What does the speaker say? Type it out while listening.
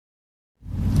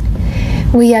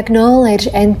We acknowledge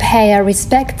and pay our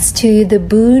respects to the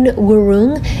Boon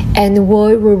Wurrung and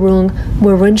Woi Wurrung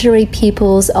Wurundjeri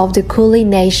peoples of the Kulin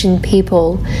Nation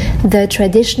people, the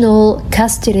traditional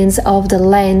custodians of the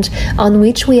land on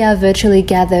which we are virtually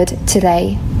gathered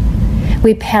today.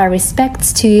 We pay our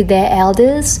respects to their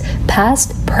elders,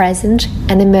 past, present,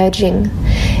 and emerging,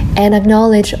 and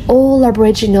acknowledge all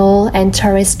Aboriginal and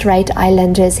Torres Strait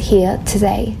Islanders here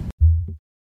today.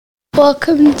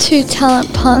 Welcome to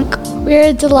Talent Punk. We're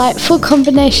a delightful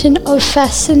combination of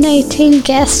fascinating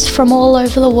guests from all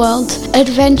over the world.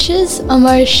 Adventures,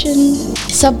 emotion,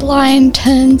 sublime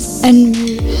turns and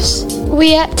moves.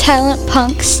 We at Talent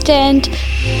Punk stand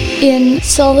in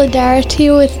solidarity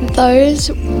with those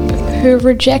who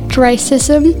reject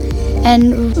racism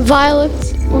and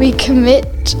violence. We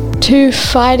commit to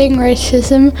fighting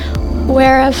racism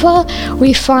wherever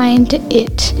we find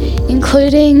it,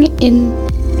 including in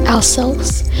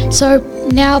ourselves. So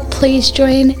now please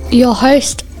join your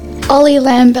host, Ollie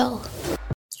Lambell.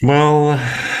 Well,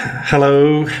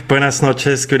 hello, buenas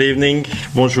noches, good evening,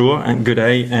 bonjour, and good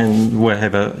day, and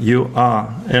wherever you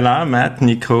are. Ella, Matt,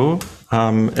 Nico,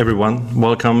 everyone,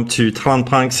 welcome to Talent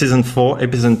Punk Season 4,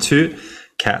 Episode 2,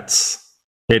 Cats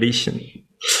Edition.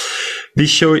 This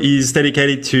show is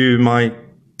dedicated to my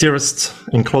dearest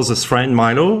and closest friend,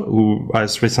 Milo, who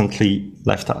has recently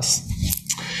left us.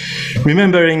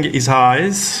 Remembering his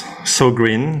eyes, so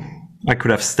green, I could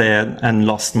have stared and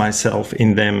lost myself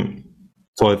in them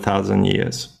for 1,000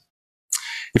 years.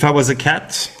 If I was a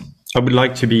cat, I would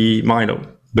like to be Milo,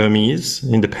 Burmese,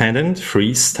 independent,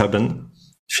 free, stubborn,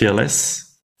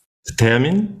 fearless,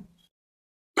 determined,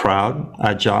 proud,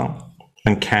 agile,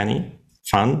 uncanny,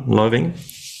 fun, loving,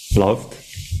 loved,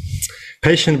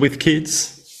 patient with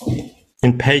kids,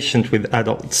 impatient with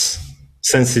adults,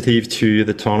 sensitive to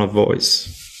the tone of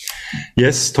voice.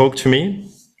 Yes, talk to me,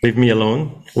 leave me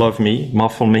alone, love me,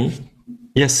 muffle me.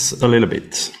 Yes, a little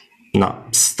bit. No,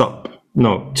 stop.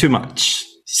 No, too much.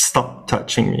 Stop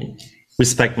touching me.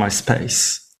 Respect my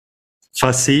space.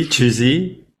 Fussy,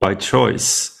 choosy, by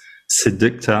choice.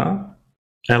 Seductor,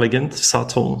 elegant,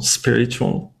 subtle,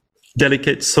 spiritual.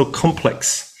 Delicate, so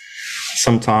complex.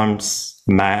 Sometimes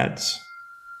mad.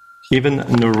 Even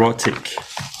neurotic.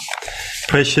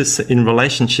 Precious in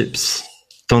relationships.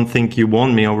 Don't think you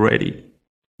want me already.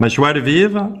 Ma joie de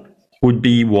vivre would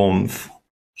be warmth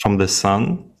from the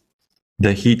sun,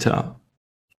 the heater,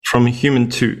 from a human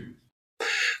too.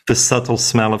 The subtle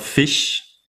smell of fish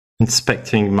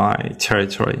inspecting my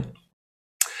territory.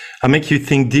 I make you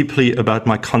think deeply about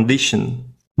my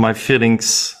condition, my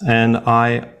feelings, and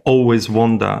I always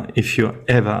wonder if you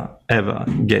ever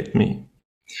get me.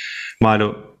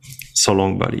 Milo, so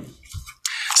long, buddy.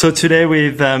 So today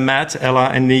with Matt, Ella,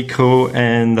 and Nico,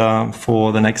 and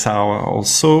for the next hour or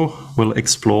so, we'll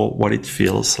explore what it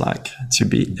feels like to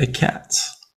be a cat.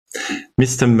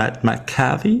 Mr. Matt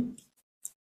McCarthy,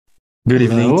 good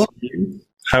evening to you.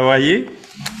 How are you?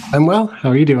 I'm well. How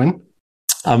are you doing?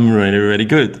 I'm really, really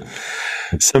good.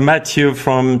 So Matt, you're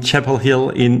from Chapel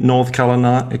Hill in North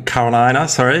Carolina,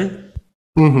 sorry?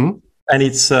 Mm-hmm. And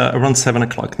it's around 7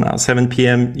 o'clock now, 7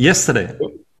 p.m. yesterday.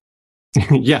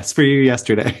 Yes, for you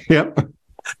yesterday. Yep.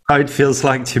 How it feels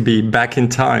like to be back in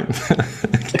time.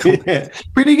 Yeah,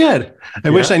 pretty good. I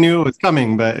wish I knew it was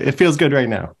coming, but it feels good right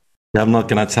now. Yeah, I'm not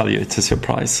going to tell you. It's a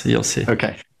surprise. You'll see.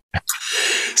 Okay.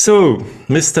 So,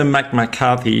 Mr.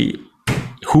 McCarthy,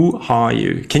 who are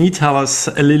you? Can you tell us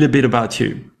a little bit about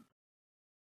you?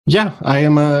 Yeah,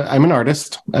 I'm an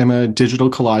artist. I'm a digital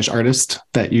collage artist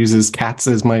that uses cats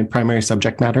as my primary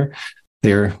subject matter.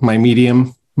 They're my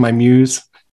medium, my muse.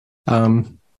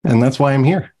 And that's why I'm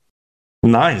here.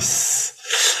 Nice.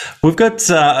 We've got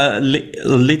a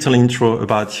little intro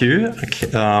about you.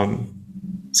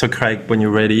 So Craig, when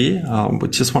you're ready, we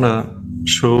just want to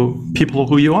show people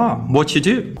who you are, what you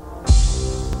do.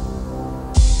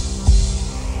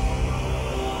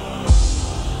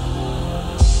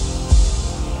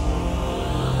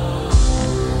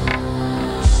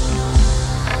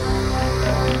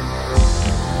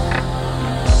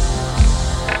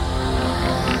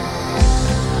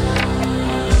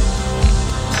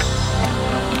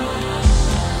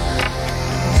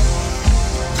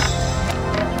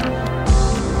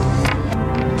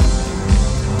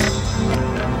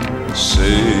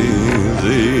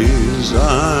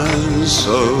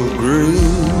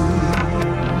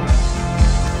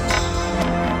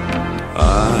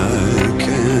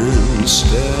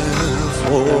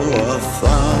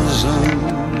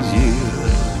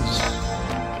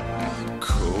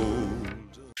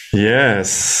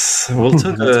 Yes, we'll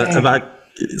talk about.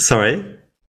 Sorry,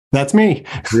 that's me.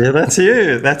 Yeah, that's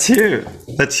you. That's you.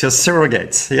 That's your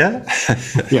surrogate. Yeah.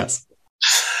 Yes.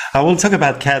 I will talk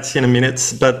about cats in a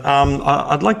minute, but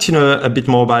I'd like to know a bit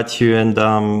more about you and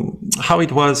how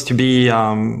it was to be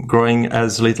growing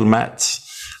as little Matt.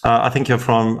 I think you're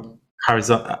from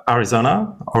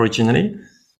Arizona originally.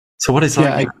 So what is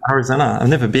like Arizona? I've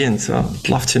never been, so I'd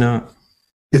love to know.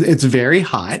 It's very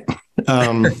hot.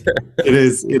 It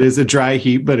is a dry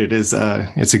heat, but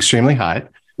it's extremely hot.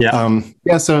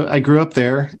 Yeah. So I grew up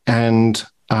there, and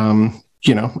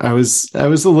I was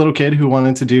a little kid who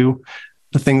wanted to do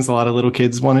the things a lot of little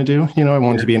kids want to do. I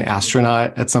wanted to be an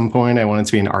astronaut at some point. I wanted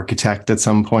to be an architect at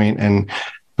some point, and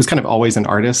was kind of always an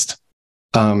artist.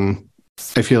 I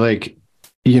feel like,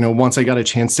 once I got a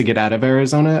chance to get out of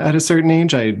Arizona at a certain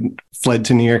age, I fled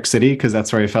to New York City because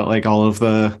that's where I felt like all of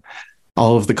the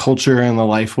culture and the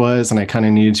life was, and I kind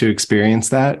of needed to experience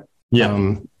that.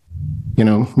 Yeah.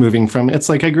 Moving from, it's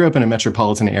like I grew up in a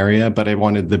metropolitan area, but I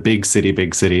wanted the big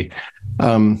city.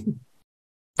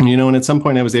 And at some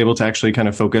point I was able to actually kind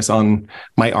of focus on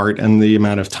my art and the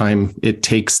amount of time it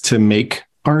takes to make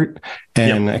art.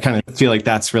 And I kind of feel like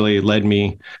that's really led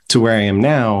me to where I am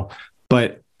now.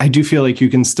 But I do feel like you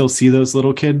can still see those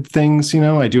little kid things.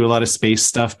 I do a lot of space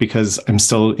stuff because I'm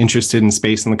still interested in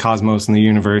space and the cosmos and the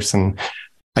universe. And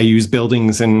I use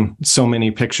buildings in so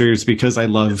many pictures because I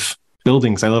love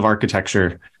buildings. I love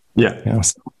architecture.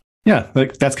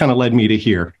 Like that's kind of led me to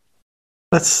here.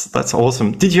 That's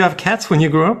awesome. Did you have cats when you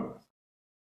grew up?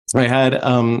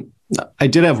 I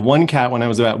did have one cat when I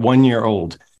was about 1 year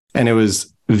old, and it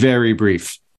was very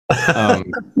brief.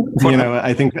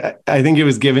 I think it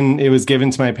was given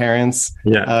to my parents.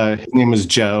 His name was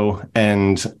Joe,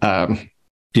 and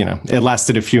it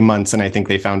lasted a few months, and I think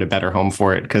they found a better home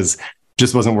for it because it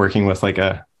just wasn't working with like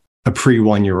a pre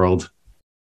 1 year old.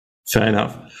 Fair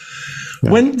enough.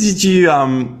 Yeah. When did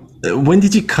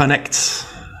you connect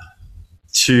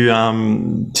to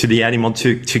the animal,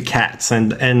 to cats,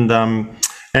 and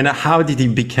how did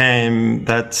it became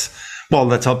that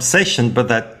obsession, but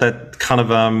that kind of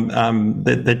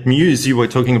that muse you were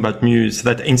talking about,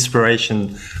 that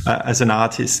inspiration as an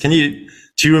artist?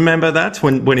 Do you remember that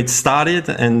when it started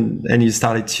and you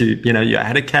started to, you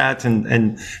had a cat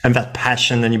and that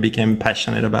passion, and you became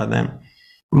passionate about them?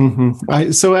 Mm-hmm.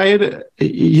 I'd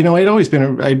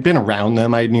been around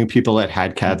them. I knew people that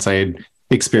had cats. I had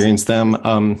experienced them.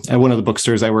 At one of the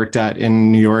bookstores I worked at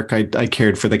in New York, I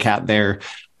cared for the cat there.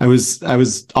 I was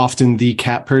often the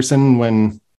cat person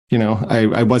when,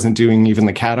 I wasn't doing even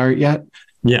the cat art yet.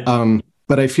 Yeah.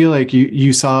 But I feel like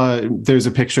you saw, there's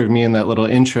a picture of me in that little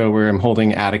intro where I'm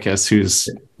holding Atticus, who's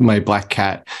my black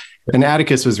cat. And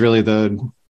Atticus was really the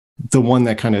one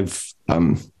that kind of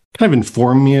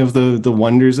informed me of the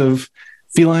wonders of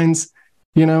felines.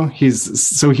 He's an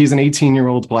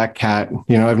 18-year-old black cat.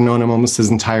 I've known him almost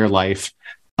his entire life.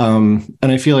 And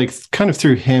I feel like kind of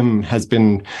through him has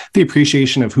been the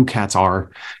appreciation of who cats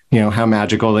are, how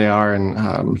magical they are.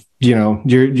 And,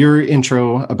 your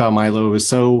intro about Milo was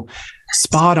so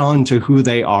spot on to who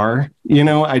they are.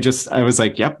 I was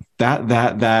like, yep,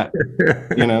 that,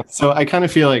 so I kind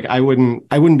of feel like I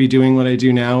wouldn't be doing what I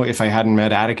do now if I hadn't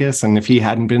met Atticus, and if he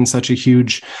hadn't been such a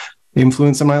huge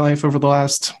influence in my life over the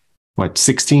last,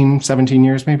 16, 17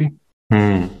 years, maybe.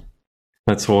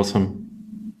 That's awesome.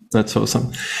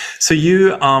 So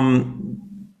you're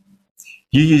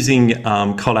using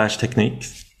collage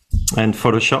techniques and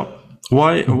Photoshop.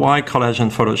 Why collage and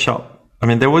Photoshop? I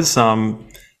mean, there was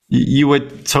you were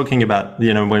talking about,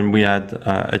 when we had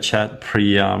a chat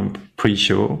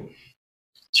pre-show. Do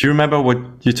you remember what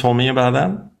you told me about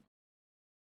that?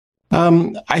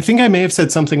 I think I may have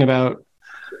said something about,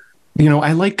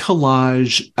 I like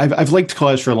collage. I've liked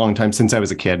collage for a long time, since I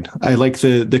was a kid. I like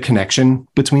the connection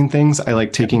between things. I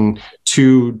like taking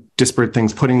two disparate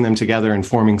things, putting them together and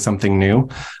forming something new.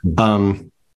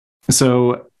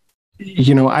 So,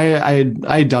 I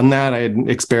had done that. I had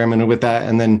experimented with that.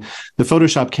 And then the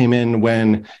Photoshop came in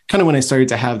when I started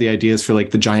to have the ideas for like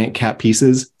the giant cat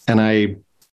pieces. And I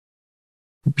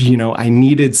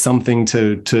needed something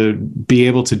to be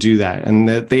able to do that. And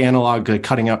the analog, like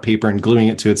cutting out paper and gluing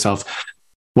it to itself,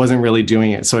 wasn't really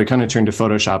doing it. So I kind of turned to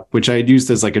Photoshop, which I had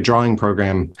used as like a drawing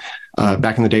program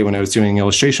back in the day when I was doing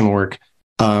illustration work.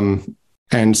 And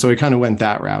so I kind of went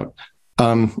that route.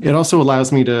 It also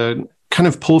allows me to kind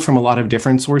of pull from a lot of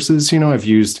different sources. I've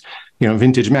used,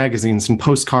 vintage magazines and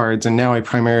postcards, and now I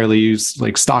primarily use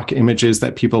like stock images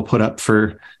that people put up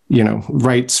for,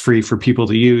 rights free for people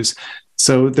to use.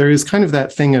 So there is kind of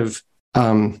that thing of,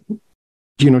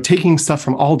 taking stuff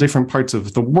from all different parts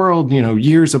of the world,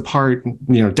 years apart,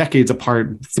 decades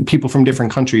apart, people from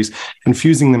different countries, and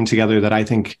fusing them together. That I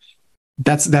think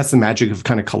that's the magic of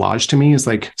kind of collage to me, is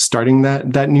like starting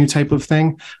that new type of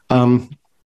thing.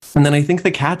 And then I think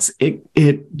the cats,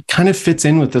 it kind of fits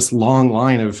in with this long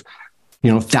line of,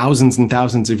 thousands and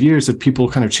thousands of years of people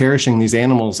kind of cherishing these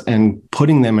animals and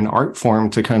putting them in art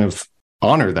form to kind of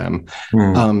honor them.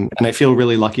 And I feel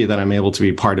really lucky that I'm able to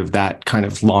be part of that kind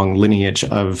of long lineage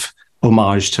of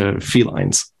homage to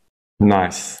felines.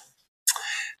 Nice.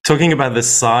 Talking about the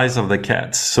size of the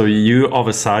cats, so you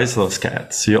oversize those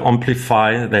cats, you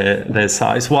amplify their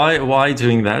size. Why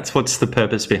doing that? What's the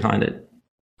purpose behind it?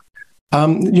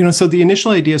 So the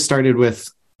initial idea started with,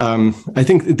 I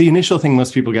think the initial thing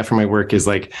most people get from my work is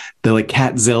like the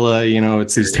Catzilla,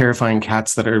 it's these terrifying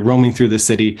cats that are roaming through the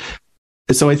city.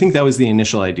 So I think that was the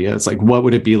initial idea. It's like, what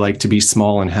would it be like to be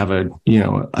small and have a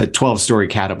 12-story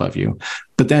cat above you?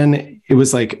 But then it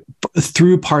was like,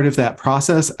 through part of that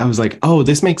process, I was like, oh,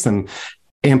 this makes them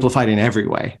amplified in every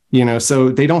way, so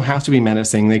they don't have to be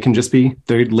menacing. They can just be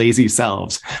their lazy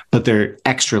selves, but they're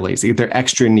extra lazy. They're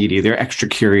extra needy. They're extra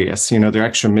curious. They're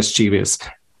extra mischievous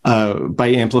by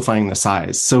amplifying the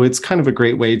size. So it's kind of a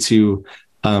great way to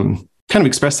kind of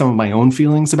express some of my own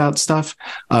feelings about stuff.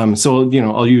 So,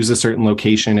 I'll use a certain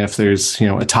location if there's,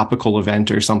 a topical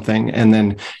event or something, and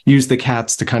then use the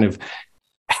cats to kind of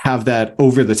have that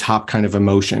over the top kind of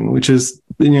emotion, which is,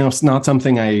 it's not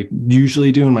something I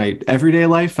usually do in my everyday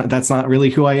life. That's not really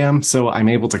who I am. So I'm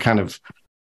able to kind of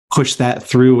push that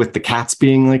through with the cats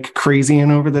being like crazy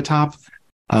and over the top.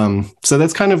 So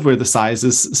that's kind of where the size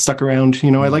is stuck around.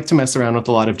 I like to mess around with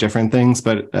a lot of different things,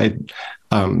 but a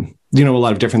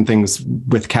lot of different things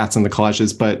with cats and the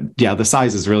collages, but yeah, the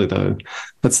size is really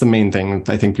that's the main thing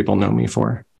I think people know me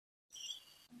for.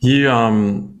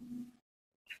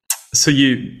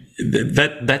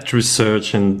 That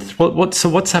research and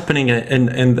what's happening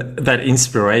in that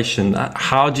inspiration?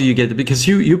 How do you get it? Because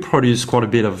you produce quite a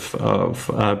bit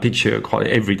of picture quite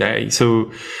every day. So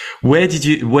where did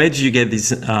you get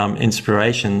this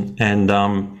inspiration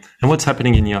and what's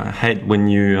happening in your head when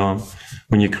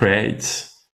you create?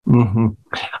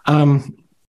 Mm-hmm.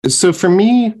 So for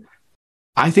me,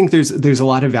 I think there's a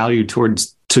lot of value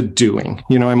to doing.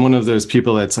 I'm one of those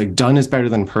people that's like, done is better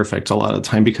than perfect a lot of the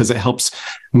time, because it helps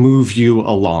move you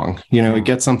along. It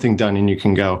gets something done and you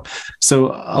can go.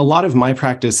 So a lot of my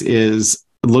practice is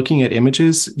looking at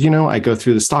images. I go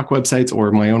through the stock websites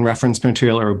or my own reference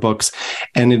material or books,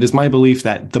 and it is my belief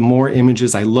that the more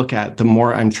images I look at, the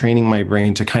more I'm training my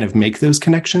brain to kind of make those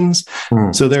connections.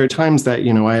 So there are times that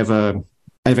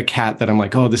I have a cat that I'm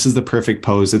like, oh, this is the perfect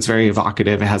pose. It's very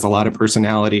evocative. It has a lot of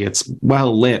personality. It's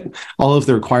well lit. All of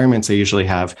the requirements I usually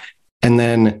have. And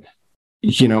then,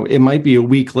 it might be a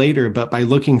week later, but by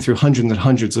looking through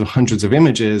hundreds of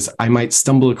images, I might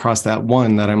stumble across that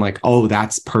one that I'm like, oh,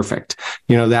 that's perfect.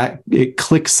 That it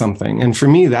clicks something. And for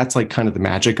me, that's like kind of the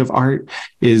magic of art,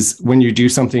 is when you do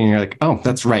something and you're like, oh,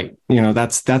 that's right.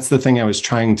 That's the thing I was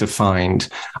trying to find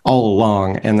all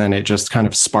along. And then it just kind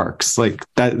of sparks like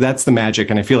that's the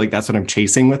magic. And I feel like that's what I'm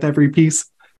chasing with every piece.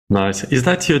 Nice. Is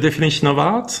that your definition of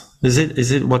art? Is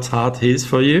it what art is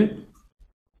for you?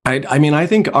 I mean, I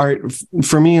think art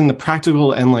for me in the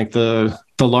practical and like the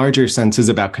larger sense is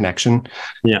about connection.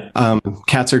 Yeah.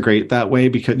 Cats are great that way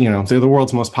because, they're the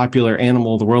world's most popular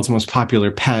animal, the world's most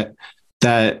popular pet,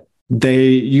 that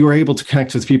you are able to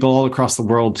connect with people all across the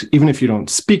world, even if you don't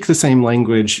speak the same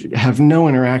language, have no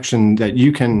interaction, that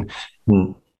you can,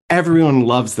 everyone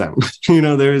loves them.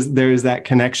 There's that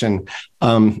connection.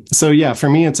 So yeah, for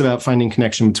me, it's about finding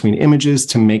connection between images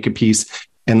to make a piece.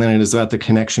 And then it is about the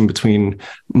connection between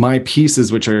my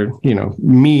pieces, which are,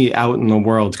 me out in the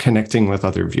world connecting with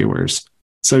other viewers.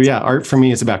 So yeah, art for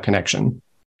me is about connection.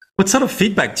 What sort of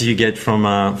feedback do you get from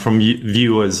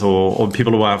viewers or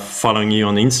people who are following you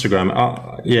on Instagram?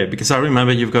 Because I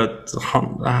remember you've got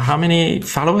how many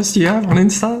followers do you have on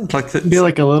Insta? It'd be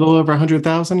like a little over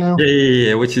 100,000 now.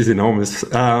 Yeah, which is enormous.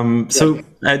 So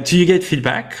do you get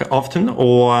feedback often,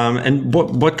 or and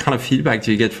what kind of feedback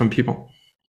do you get from people?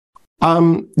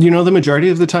 The majority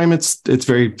of the time it's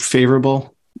very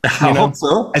favorable. I hope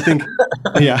so. I think,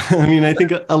 yeah. I mean, I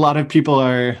think a lot of people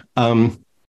are,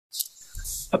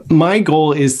 my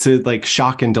goal is to like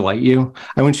shock and delight you.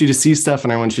 I want you to see stuff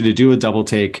and I want you to do a double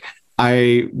take.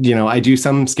 I do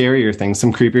some scarier things,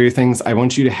 some creepier things. I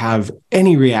want you to have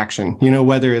any reaction,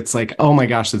 whether it's like, oh my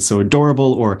gosh, that's so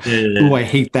adorable, or, oh, I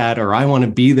hate that, or I want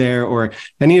to be there, or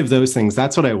any of those things.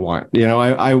 That's what I want.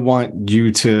 I want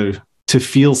you to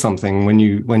feel something when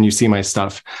you see my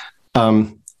stuff.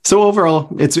 So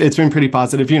overall, it's been pretty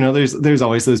positive. There's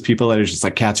always those people that are just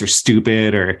like, cats are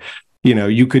stupid, or,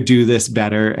 you could do this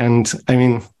better. And I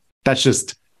mean, that's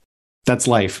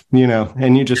life,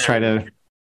 and you just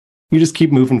you just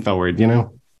keep moving forward,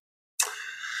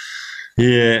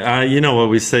 Yeah, you know what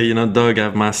we say, dog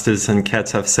have masters and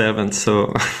cats have servants.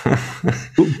 So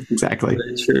Exactly.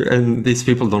 very true. And these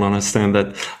people don't understand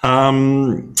that.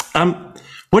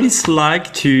 What it's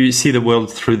like to see the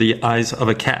world through the eyes of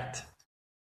a cat?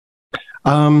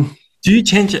 Do you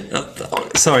change it?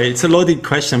 Sorry, it's a loaded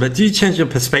question, but do you change your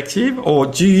perspective, or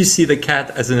do you see the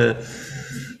cat as a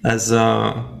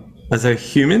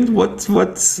human?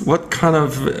 What kind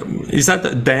of is that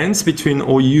a dance between,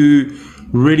 or you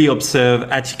really observe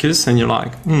Atticus and you're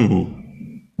like,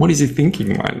 what is he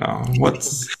thinking right now?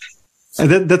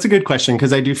 That's a good question,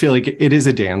 because I do feel like it is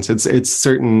a dance. It's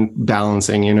certain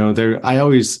balancing.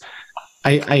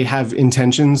 I have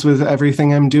intentions with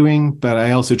everything I'm doing, but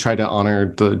I also try to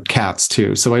honor the cats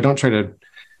too. So I don't try to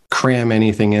cram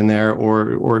anything in there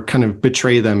or kind of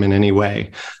betray them in any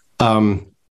way.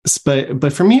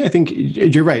 But for me, I think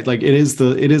you're right. Like it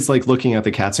is like looking at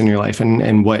the cats in your life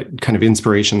and what kind of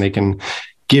inspiration they can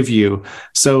give you.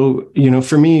 So,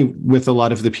 for me, with a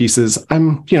lot of the pieces,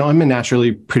 I'm a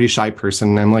naturally pretty shy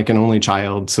person. I'm like an only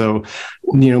child. So,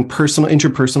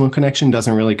 interpersonal connection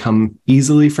doesn't really come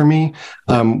easily for me,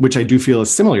 which I do feel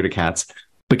is similar to cats.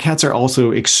 But cats are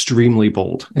also extremely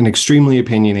bold and extremely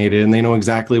opinionated, and they know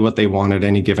exactly what they want at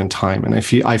any given time. And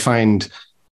I find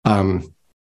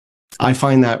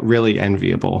that really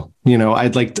enviable.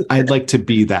 I'd like to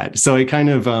be that. So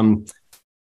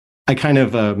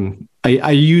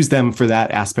I use them for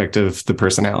that aspect of the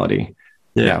personality.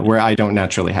 Yeah, where I don't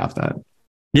naturally have that.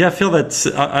 Yeah, I feel that.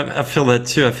 I feel that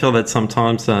too. I feel that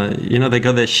sometimes, they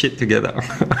got their shit together.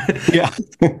 Yeah,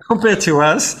 compared to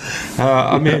us,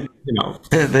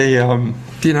 they,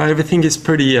 everything is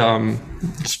pretty.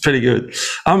 It's pretty good.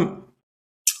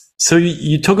 So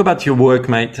you talk about your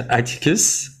workmate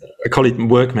Atticus. I call it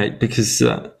workmate because.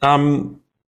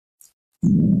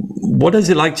 What does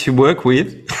it like to work with?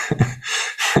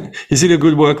 Is it a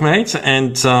good workmate?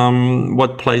 And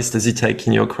what place does he take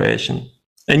in your creation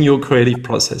and your creative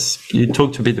process? You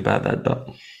talked a bit about that, but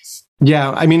yeah,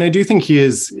 I mean, I do think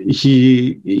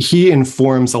he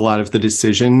informs a lot of the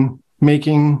decision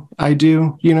making I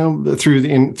do,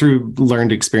 through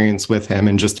learned experience with him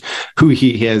and just who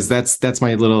he is. That's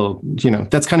my little,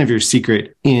 that's kind of your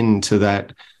secret into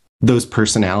those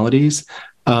personalities.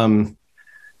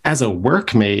 As a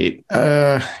workmate,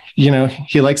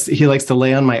 he likes to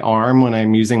lay on my arm when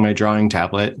I'm using my drawing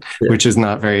tablet, which is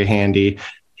not very handy.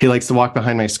 He likes to walk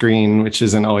behind my screen, which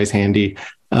isn't always handy.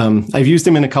 I've used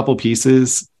him in a couple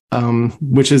pieces,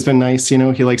 which has been nice. He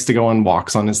likes to go on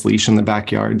walks on his leash in the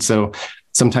backyard. So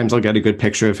sometimes I'll get a good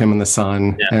picture of him in the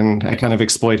sun, and I kind of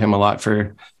exploit him a lot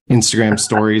for Instagram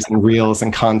stories and reels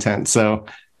and content. So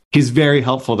he's very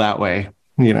helpful that way,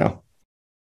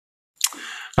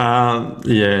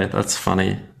 Yeah, that's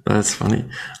funny.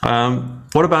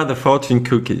 What about the fortune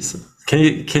cookies? Can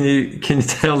you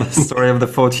tell the story of the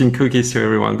fortune cookies to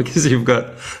everyone, because you've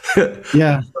got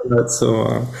that's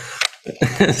so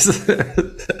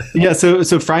yeah.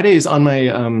 So Fridays on my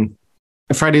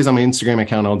Instagram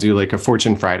account, I'll do like a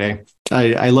Fortune Friday.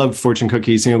 I love fortune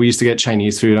cookies. We used to get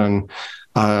Chinese food on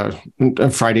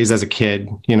Fridays as a kid.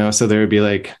 So there would be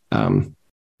like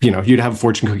you'd have a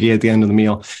fortune cookie at the end of the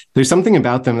meal. There's something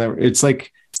about them that it's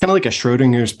kind of like a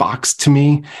Schrodinger's box to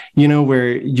me,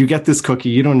 where you get this cookie,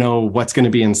 you don't know what's going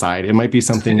to be inside. It might be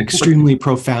something extremely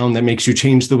profound that makes you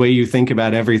change the way you think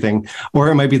about everything, or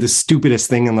it might be the stupidest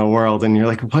thing in the world. And you're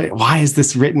like, why is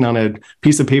this written on a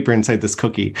piece of paper inside this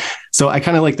cookie? So I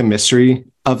kind of like the mystery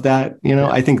of that.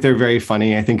 I think they're very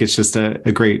funny. I think it's just a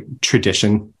great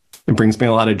tradition. It brings me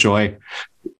a lot of joy.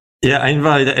 Yeah, I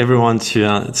invite everyone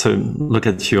to look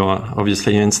at your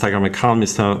Instagram account,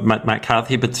 Mr. Matt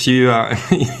McCarthy. But you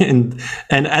and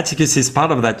Atticus is part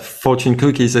of that fortune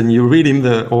cookies, and you read him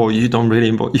or you don't read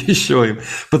him, but you show him.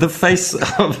 But the face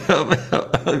of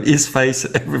his face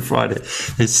every Friday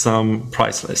is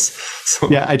priceless. So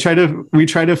yeah, we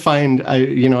try to find.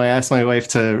 I ask my wife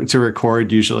to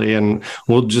record usually, and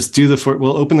we'll just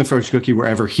we'll open the fortune cookie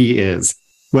wherever he is,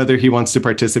 whether he wants to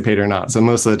participate or not. So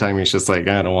most of the time he's just like,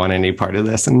 I don't want any part of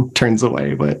this, and turns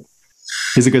away, but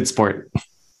he's a good sport.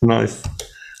 Nice.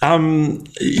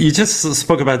 You just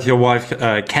spoke about your wife,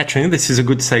 Catherine. This is a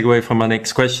good segue for my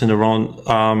next question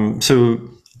around, so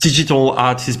digital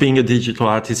artist, being a digital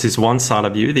artist is one side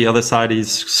of you. The other side is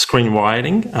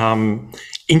screenwriting,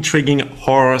 intriguing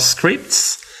horror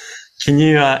scripts. Can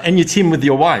you, and you team with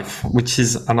your wife, which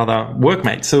is another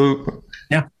workmate. So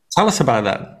yeah, tell us about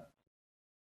that.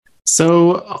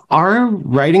 So our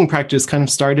writing practice kind of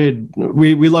started,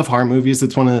 we love horror movies.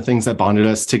 It's one of the things that bonded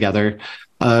us together.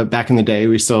 Back in the day,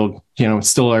 we still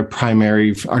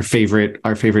our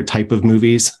favorite type of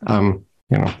movies.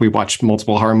 We watch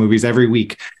multiple horror movies every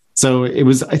week. So it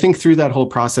was, I think, through that whole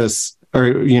process,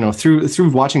 or through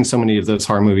watching so many of those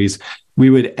horror movies, we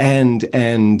would end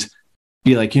and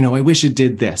be like, I wish it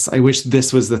did this. I wish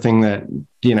this was the thing that,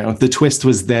 the twist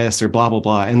was this, or blah, blah,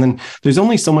 blah. And then there's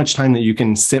only so much time that you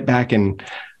can sit back and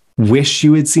wish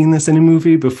you had seen this in a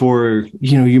movie before,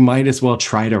 you might as well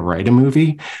try to write a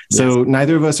movie. Yes. So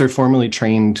neither of us are formally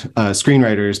trained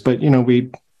screenwriters, but, we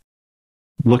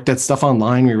looked at stuff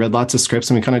online, we read lots of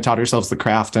scripts, and we kind of taught ourselves the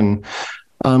craft. And,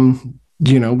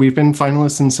 we've been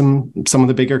finalists in some of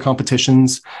the bigger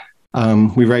competitions.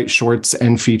 We write shorts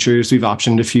and features. We've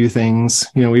optioned a few things.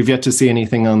 We've yet to see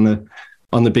anything on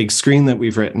the big screen that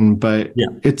we've written, but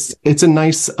it's a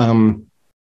nice,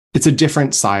 it's a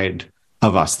different side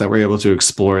of us that we're able to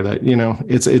explore. That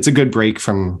it's a good break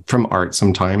from art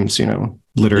sometimes.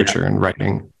 Literature and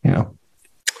writing.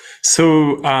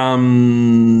 So,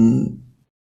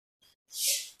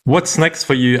 what's next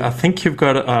for you? I think you've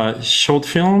got a short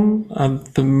film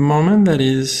at the moment that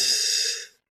is.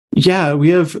 Yeah, we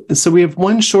have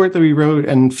one short that we wrote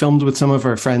and filmed with some of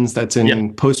our friends that's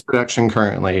in post-production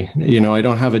currently. I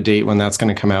don't have a date when that's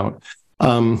going to come out.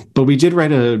 But we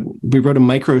wrote a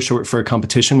micro short for a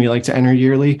competition we like to enter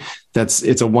yearly. It's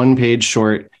a 1-page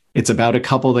short. It's about a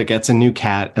couple that gets a new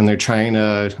cat and they're trying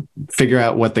to figure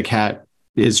out what the cat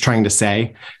is trying to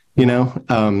say,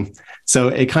 So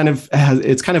it's kind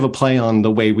of a play on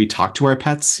the way we talk to our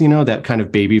pets, that kind of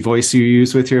baby voice you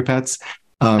use with your pets.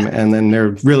 And then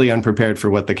they're really unprepared for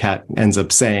what the cat ends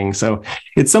up saying. So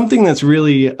it's something that's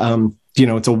really, it's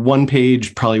a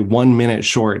 1-page, probably 1-minute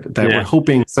short that we're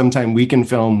hoping sometime we can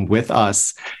film with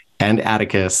us and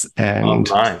Atticus. And,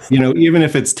 even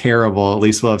if it's terrible, at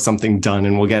least we'll have something done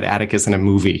and we'll get Atticus in a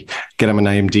movie, get him an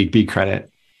IMDb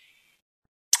credit.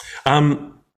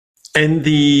 And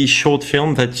the short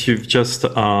film that you've just,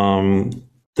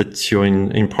 that you're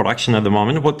in production at the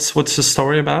moment, what's the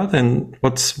story about, and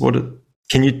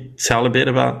can you tell a bit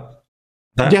about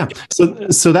that? Yeah.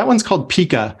 So that one's called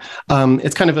Pika.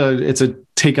 It's a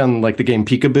take on like the game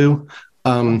Peekaboo.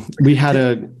 We had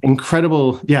an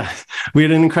incredible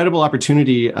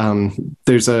opportunity.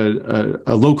 There's a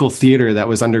local theater that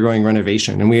was undergoing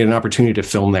renovation, and we had an opportunity to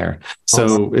film there.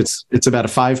 So it's about a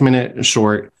 5-minute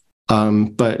short.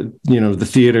 But the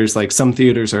theaters, like some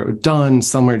theaters are done,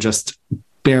 some are just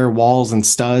bare walls and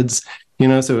studs.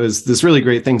 So it was this really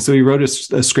great thing. So we wrote a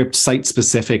script site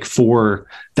specific for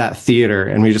that theater,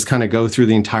 and we just kind of go through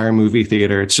the entire movie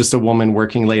theater. It's just a woman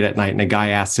working late at night, and a guy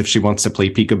asks if she wants to play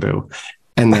peekaboo,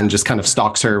 and then just kind of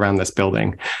stalks her around this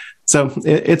building. So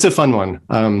it's a fun one.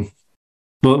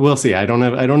 We'll see. I don't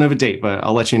have a date, but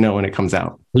I'll let you know when it comes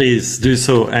out. Please do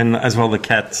so, and as well the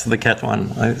cat one.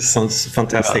 It sounds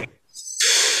fantastic.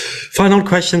 Final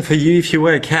question for you: if you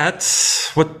were a cat,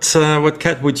 what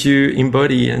cat would you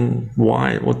embody and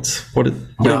why? What would it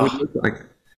look like?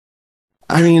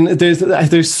 I mean,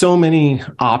 there's so many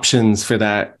options for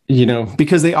that,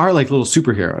 because they are like little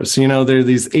superheroes. They're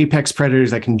these apex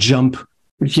predators that can jump.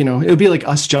 It would be like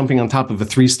us jumping on top of a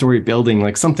 3-story building,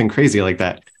 like something crazy like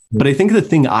that. But I think the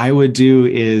thing I would do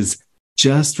is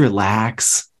just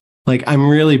relax. Like, I'm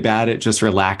really bad at just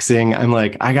relaxing. I'm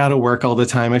like, I got to work all the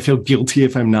time. I feel guilty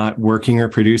if I'm not working or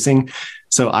producing.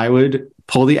 So I would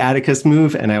pull the Atticus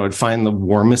move, and I would find the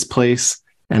warmest place,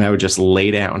 and I would just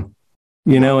lay down,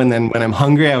 and then when I'm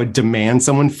hungry, I would demand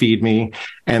someone feed me,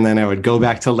 and then I would go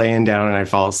back to laying down and I'd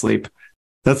fall asleep.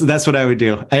 That's what I would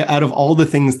do. Out of all the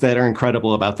things that are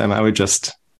incredible about them, I would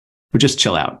just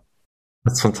chill out.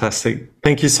 That's fantastic.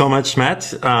 Thank you so much, Matt.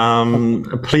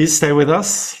 Please stay with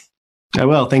us. I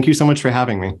will. Thank you so much for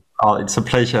having me. Oh, it's a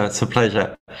pleasure. It's a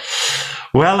pleasure.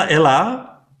 Well,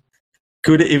 Ella,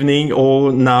 good evening,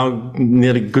 or now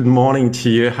nearly good morning to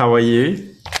you. How are you?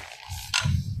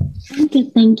 I'm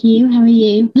good, thank you. How are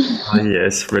you? Oh,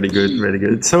 yes, really good, really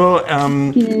good. So,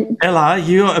 good. Ella,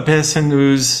 you're a person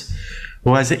who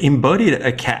has embodied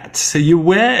a cat. So you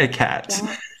were a cat.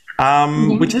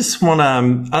 Yeah. We just want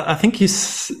to, I think you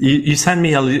sent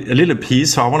me a little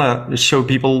piece, so I want to show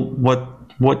people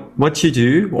what you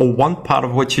do, or one part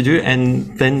of what you do,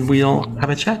 and then we'll have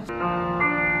a chat.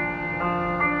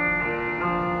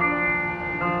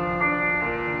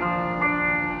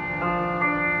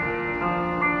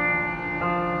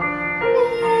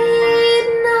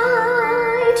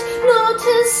 Midnight, not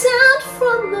a sound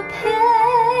from the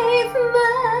pavement,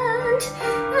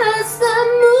 as the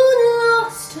moon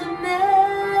lost her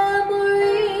memory.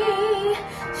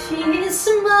 She is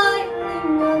smiling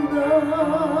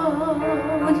alone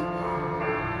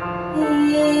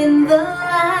in the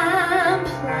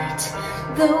lamplight.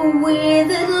 The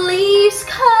withered leaves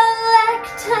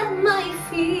collect at my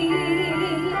feet,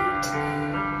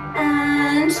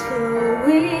 and the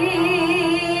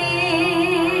wind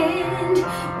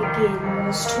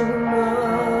begins to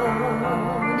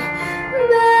moan.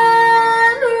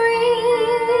 Memory,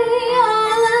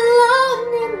 all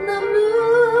alone in the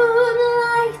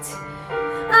moonlight,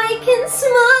 I can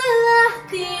smile at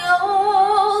the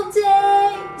old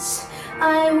days.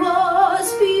 I was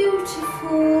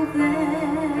beautiful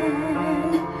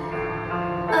then.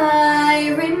 I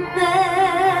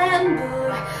remember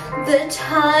the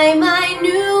time I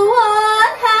knew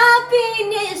what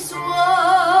happiness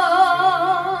was.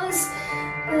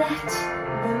 Let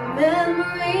the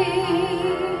memory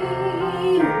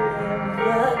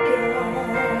live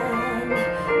again.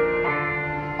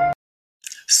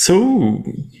 So,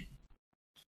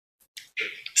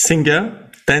 singer,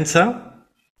 dancer?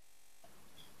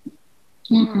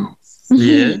 Yes.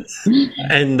 Yes.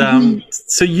 And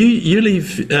so you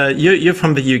live, you're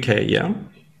from the UK, yeah?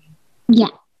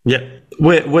 Yeah. Yeah.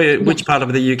 Which part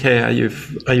of the UK are you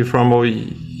from, or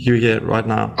you here right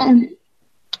now?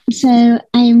 So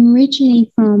I'm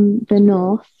originally from the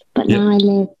north, but now I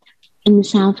live in the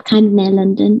south, kind of near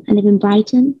London. I live in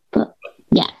Brighton, but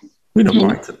yeah. We know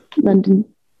Brighton. London,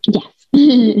 yes.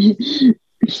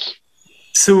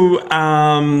 So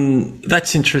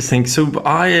that's interesting. So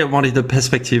I wanted the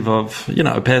perspective of,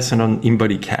 a person on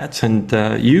In-Body Cat, and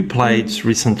you played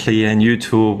recently and you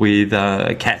tour with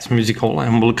Cats musical,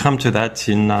 and we'll come to that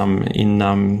in a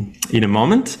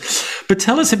moment. But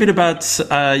tell us a bit about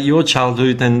your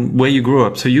childhood and where you grew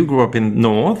up. So you grew up in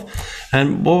North,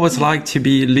 and what was it like to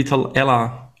be little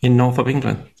Ella in North of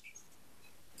England?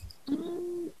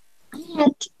 I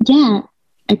had,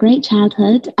 a great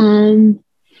childhood.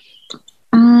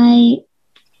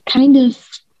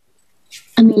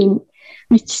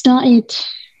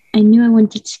 I knew I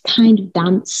wanted to kind of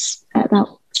dance at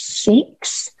about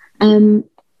 6.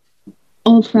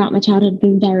 All throughout my childhood, I've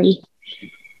been very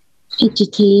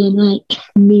fidgety and like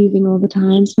moving all the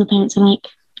time. So my parents were like,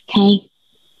 okay,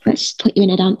 let's just put you in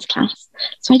a dance class.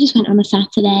 So I just went on a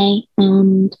Saturday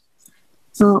and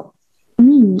thought,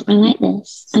 I like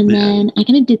this. And then I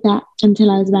kind of did that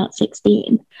until I was about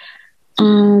 16.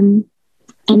 And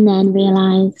then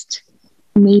realised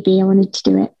maybe I wanted to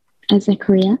do it as a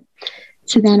career.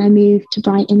 So then I moved to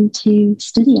Brighton to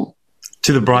study it.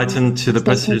 To the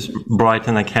prestigious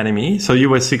Brighton Academy. So you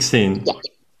were 16.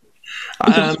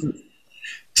 Yeah.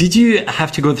 Did you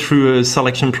have to go through a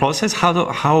selection process?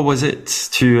 How was it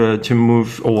to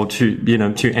move or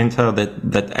to enter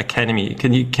that academy?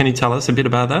 Can you tell us a bit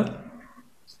about that?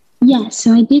 Yeah.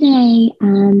 So I did a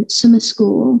summer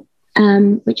school,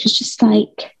 which was just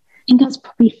like, I think I was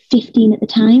probably 15 at the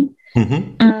time,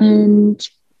 and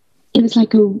it was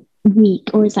like a week,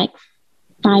 or it was like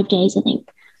 5 days, I think,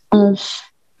 of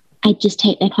I'd just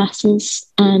take their classes.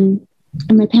 And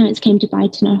my parents came to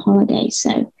Brighton on holiday,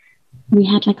 so we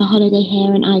had like a holiday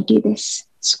here, and I'd do this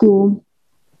school.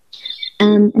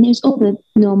 And it was all the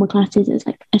normal classes. It was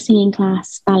like a singing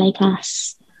class, ballet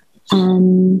class,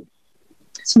 some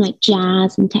like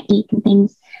jazz and technique and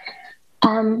things.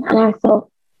 And I thought,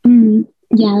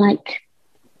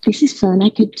 this is fun. I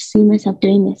could see myself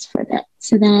doing this for a bit.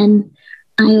 So then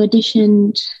I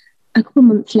auditioned a couple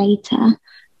months later.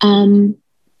 And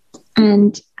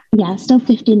I was still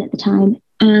 15 at the time.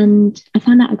 And I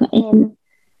found out I got in.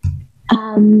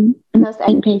 And that was the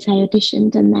 8th place I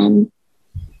auditioned. And then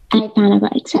I found I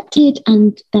got accepted.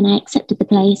 And then I accepted the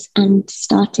place and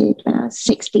started when I was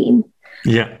 16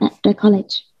 at the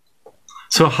college.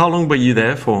 So how long were you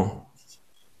there for?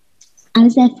 I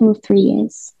was there for 3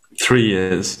 years. 3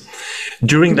 years.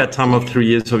 During that time of 3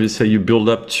 years, obviously, you build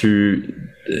up to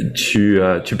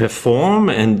perform.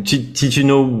 And did you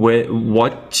know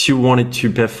what you wanted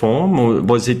to perform, or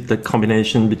was it the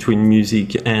combination between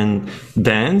music and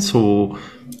dance, or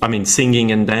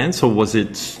singing and dance, or was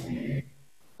it?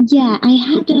 Yeah, I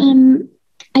had.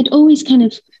 I'd always kind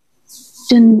of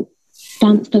done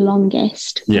dance the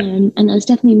longest, and that was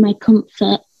definitely my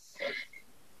comfort.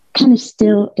 Kind of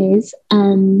still is,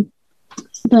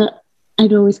 but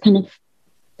I'd always kind of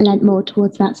lent more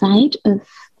towards that side of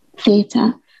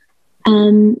theatre.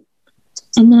 And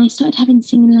then I started having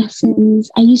singing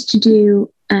lessons. I used to do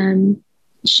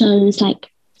shows like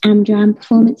Amdram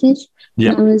performances.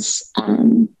 Yeah.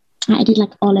 I did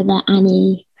like Oliver,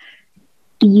 Annie,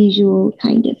 the usual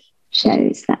kind of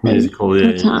shows that musical,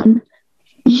 put on.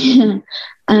 Yeah.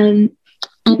 And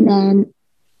then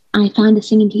I found a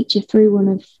singing teacher through one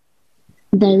of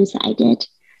those that I did,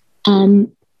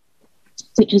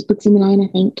 which was Bugsy Malone, I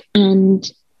think. And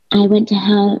I went to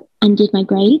her and did my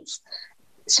grades.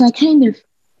 So I kind of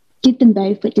did them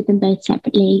both, but did them both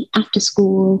separately. After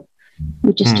school,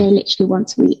 would just go literally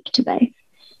once a week to both.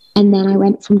 And then I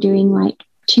went from doing like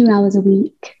 2 hours a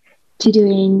week to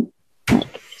doing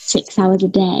like 6 hours a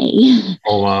day.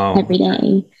 Oh, wow. Every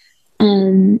day.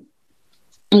 And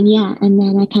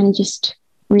then I kind of just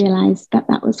realized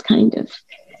that was kind of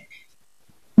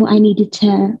what I needed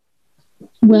to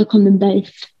work on them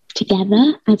both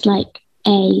together as like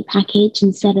a package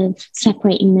instead of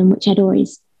separating them, which I'd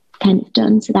always kind of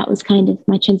done. So that was kind of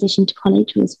my transition to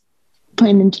college, was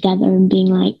putting them together and being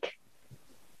like,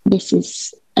 this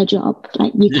is a job,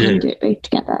 like you can do it both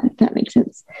together, if that makes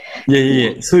sense.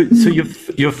 So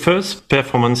your first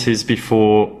performances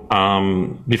before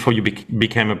you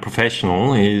became a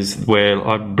professional is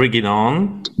Bring It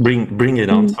On,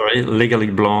 sorry, Legally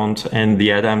Blonde and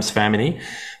The Addams Family.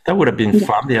 That would have been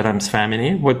fun. The Addams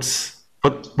Family. What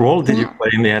role did you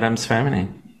play in The Addams Family?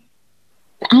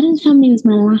 The Addams Family was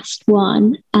my last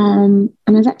one, and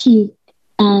I was actually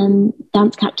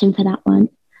dance captain for that one.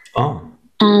 Oh.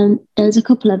 There was a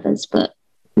couple of us, but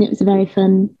it was a very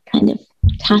fun kind of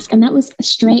task. And that was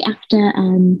straight after,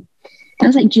 that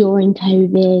was like during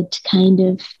COVID, kind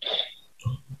of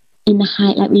in the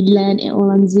height, like we learned it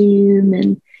all on Zoom.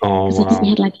 And I think we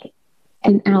had like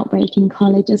an outbreak in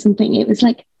college or something. It was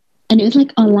like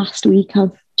our last week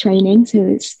of training. So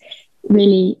it was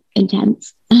really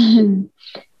intense.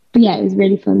 But yeah, it was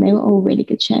really fun. They were all really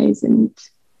good shows. And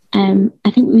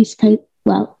I think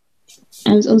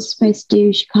I was also supposed to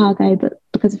do Chicago, but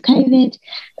because of COVID, it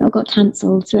all got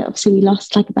cancelled. So obviously we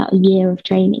lost like about a year of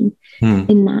training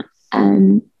in that.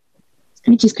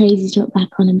 Which is crazy to look back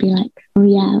on and be like, oh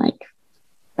yeah, like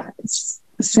that's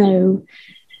so,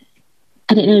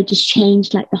 I don't know, it just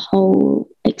changed like the whole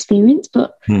experience.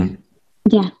 But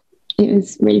yeah, it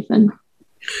was really fun.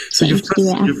 So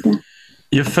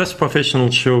your first professional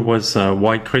show was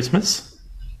White Christmas?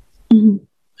 Mm-hmm.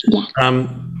 Yeah.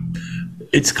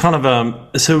 It's kind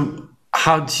of so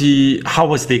how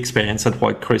was the experience at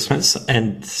White Christmas?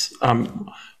 And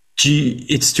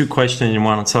it's two questions in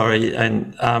one, sorry.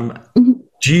 And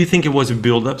do you think it was a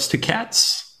build-ups to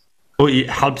Cats, or it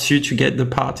helped you to get the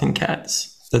part in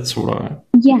Cats? That's what I...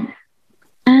 Yeah.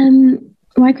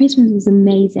 White Christmas was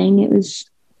amazing. It was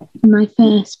my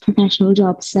first professional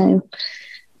job, so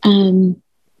I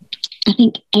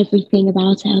think everything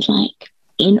about it, I was like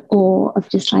in awe of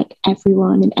just like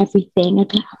everyone and everything. I'd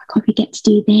be like, oh my God, we get to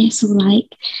do this, or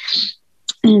like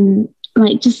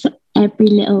just every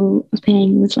little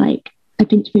thing was like a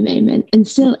pinch me moment, and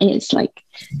still is. Like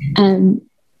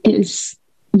it was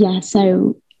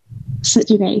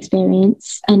such a great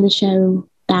experience, and the show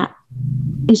that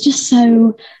is just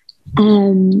so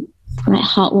like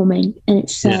heartwarming, and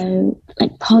it's so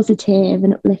like positive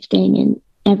and uplifting, and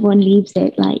everyone leaves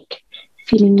it like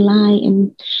feeling light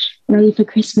and ready for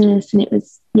Christmas. And it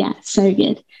was so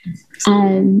good.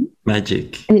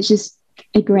 Magic. And it's just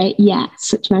a great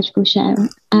such a magical show.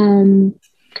 And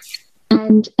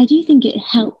I do think it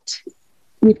helped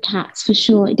with Cats for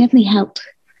sure. It definitely helped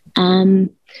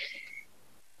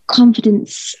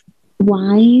confidence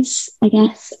wise, I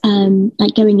guess.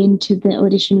 Like going into the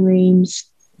audition rooms,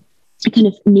 I kind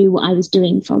of knew what I was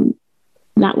doing from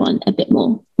that one a bit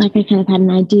more. Like I kind of had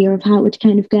an idea of how it would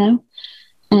kind of go.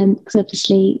 Because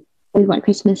obviously with White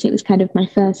Christmas, it was kind of my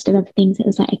first of other things. It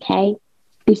was like, okay,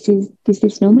 does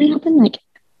this normally happen? Like,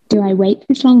 do I wait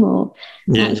this long? Or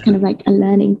that was kind of like a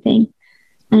learning thing.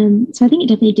 So I think it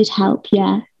definitely did help.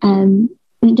 And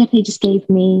it definitely just gave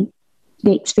me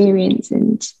the experience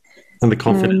and the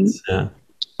confidence. A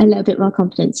little bit more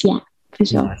confidence. Yeah, for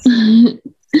sure.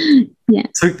 Nice.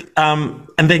 So,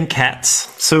 and then Cats.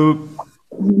 So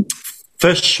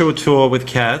first show tour with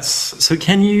Cats. So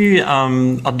can you,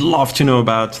 I'd love to know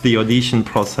about the audition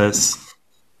process.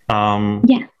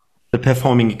 The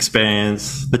performing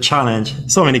experience, the challenge.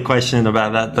 So many questions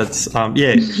about that, but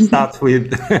start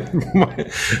with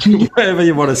wherever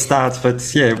you want to start. But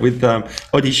with the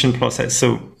audition process.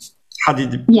 So how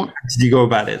did you go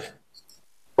about it?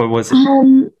 What was it?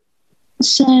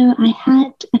 So I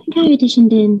think I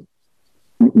auditioned in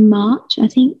March, I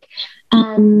think,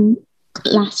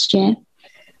 last year.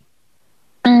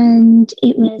 And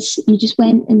it was, you just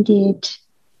went and did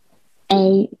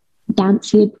a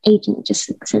dance. Your agent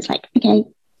just says like, okay,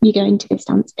 you go into this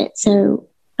dance bit. So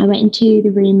I went into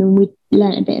the room and we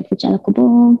learned a bit of the Jellicle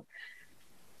Ball.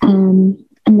 And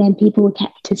then people were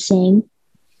kept to sing.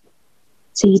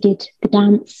 So you did the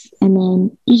dance, and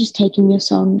then you just take in your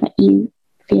song that you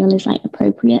feel is like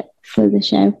appropriate for the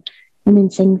show, and then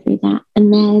sing through that.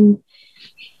 And then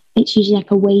it's usually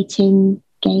like a waiting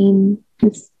game.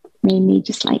 It's mainly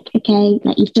just like, okay,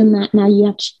 like you've done that, now you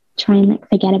have to try and like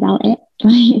forget about it,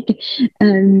 like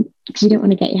because you don't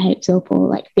want to get your hopes up or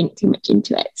like think too much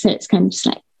into it. So it's kind of just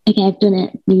like, okay, I've done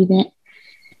it, leave it.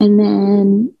 And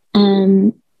then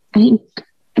I think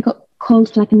I got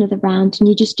called for like another round, and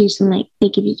you just do some like, they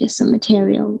give you just some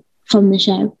material from the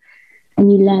show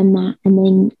and you learn that and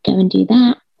then go and do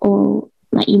that. Or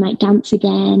like you might dance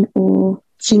again or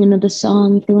sing another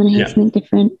song if they want to hear something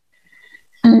different.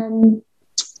 And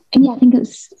yeah, I think it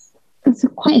was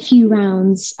quite a few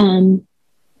rounds.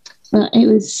 But it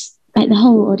was like the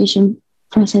whole audition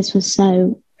process was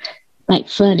so like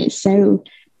fun. It's so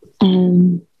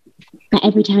like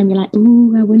every time you're like,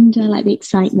 ooh, I wonder, like the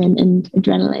excitement and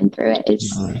adrenaline through it.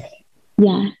 It's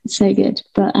it's so good.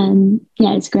 But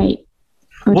yeah, it's great.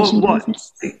 Audition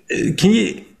process. Can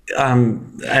you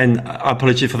and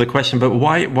apology for the question, but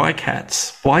why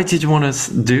cats? Why did you want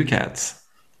to do cats?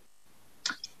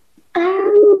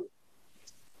 I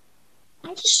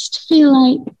just feel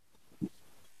like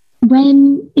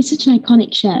when it's such an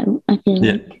iconic show, I feel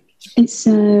like it's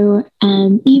so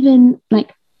even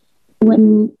like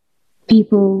when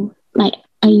people like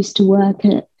I used to work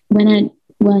at when I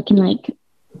work in like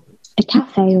a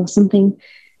cafe or something,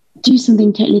 do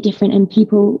something totally different and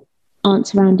people aren't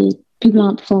surrounded, people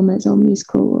aren't performers or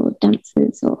musical or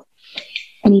dancers or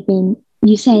anything.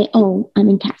 You say, oh, I'm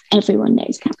in Cats, everyone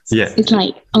knows Cats. Yeah. It's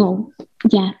like, oh,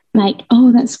 yeah, like,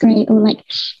 oh, that's great. Or like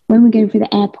when we're going through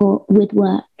the airport with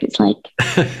work, it's like,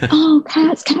 oh,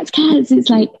 Cats. It's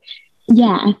like,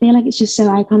 yeah, I feel like it's just so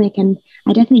iconic. And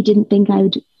I definitely didn't think I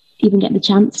would even get the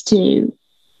chance to, you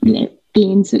know,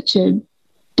 be in such a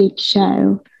big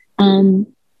show. And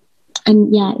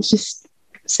yeah, it's just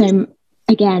so,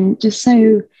 again, just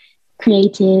so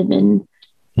creative and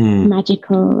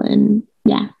magical. And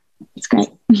yeah, it's great.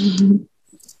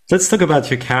 Let's talk about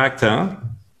your character.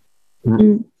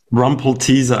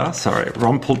 Rumpelteazer.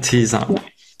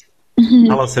 Yeah.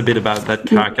 Tell us a bit about that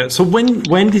character. So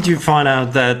when did you find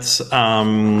out that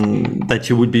that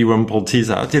you would be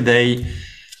Rumpelteazer? Did they,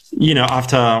 you know,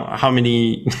 after how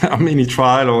many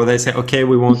trial, or they say, okay,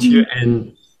 we want you?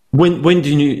 And when do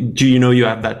you know you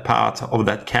have that part of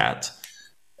that cat?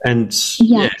 And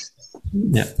yeah.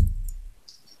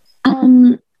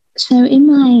 So in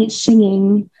my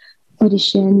singing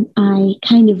audition, I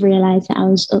kind of realized that I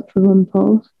was up for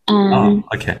Rumpel.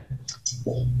 Okay.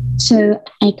 So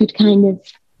I could kind of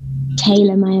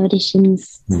tailor my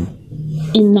auditions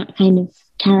in that kind of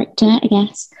character, I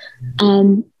guess.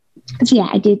 So yeah,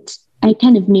 I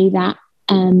kind of knew that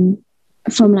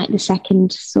from like the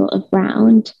second sort of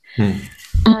round.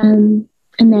 And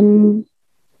then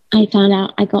I found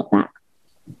out I got that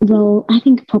role, I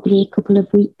think probably a couple of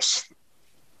weeks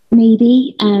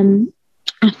maybe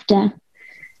after.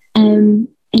 And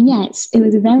yeah, it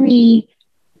was a very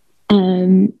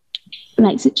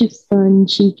like such a fun,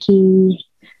 cheeky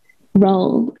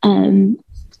role. And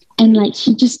like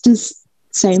she just does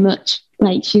so much.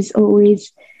 Like she's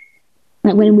always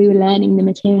like, when we were learning the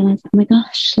material, I was like, oh my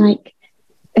gosh, like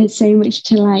there's so much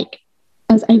to like,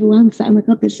 I was overwhelmed. Like, oh my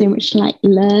God, there's so much to like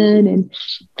learn.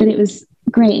 But it was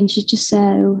great. And she's just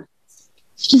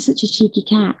such a cheeky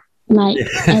cat. Like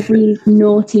every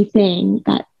naughty thing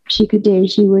that she could do,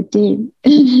 she would do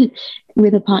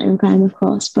with a partner in crime, of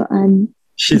course. But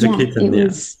she's a kitten. Yeah.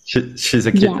 She's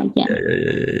a kitten.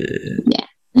 Yeah.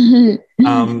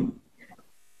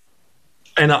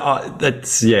 And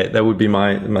that would be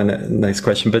my next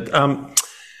question. But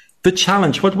the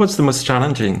challenge, what was the most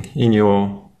challenging in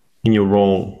your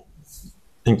role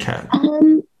in Cat?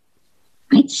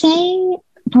 I'd say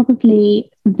probably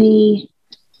the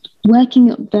working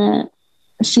up the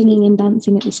singing and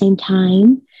dancing at the same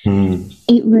time.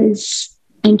 It was,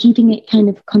 and keeping it kind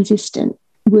of consistent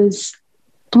was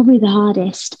probably the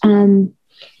hardest,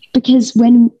 because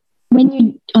when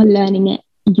you are learning it,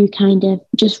 you kind of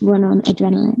just run on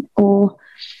adrenaline. Or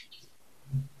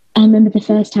I remember the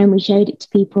first time we showed it to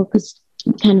people, because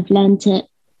we kind of learned it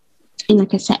in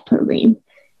like a separate room,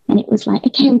 and it was like,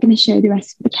 okay, we're going to show the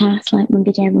rest of the cast like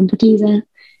Munga Jay and Rumpelteazer.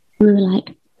 We were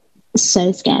like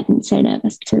so scared and so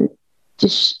nervous to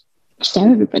just show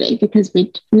everybody, because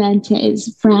we'd learned it,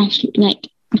 it's fresh, like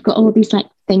you've got all these like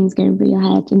things going through your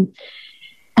head. And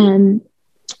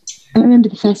I remember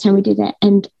the first time we did it,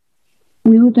 and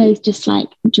we were both just like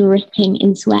dripping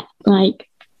in sweat. Like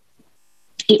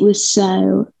it was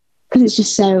so, because it's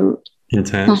just so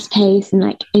intense, fast paced and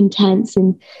like intense,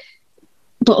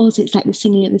 but also it's like the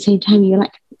singing at the same time. You're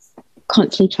like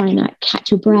constantly trying to like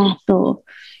catch your breath or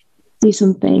do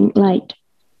something. Like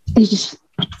it's just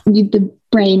the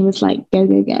brain was like go.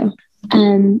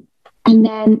 And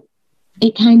then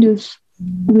it kind of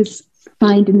was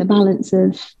finding the balance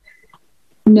of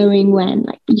knowing when,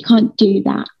 like, you can't do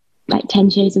that like 10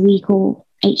 shows a week or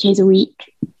 8 shows a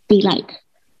week, be like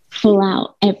full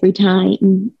out every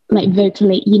time, like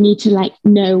vocally. You need to like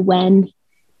know when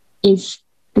is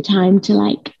the time to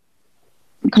like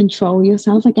control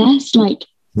yourself, I guess. Like,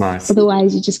 nice.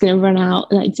 Otherwise you're just going to run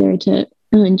out like 0 to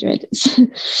 100. It's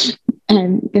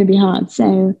going to be hard.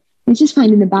 So it's just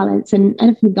finding the balance, and I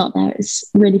definitely got there. It's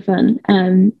really fun.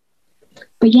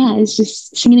 But yeah, it's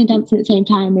just singing and dancing at the same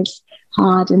time is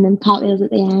hard, and then cartwheels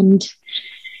at the end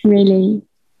really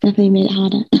definitely made it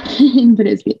harder. But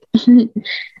it was good.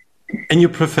 And your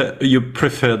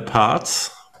preferred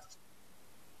parts?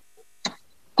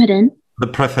 Pardon? Your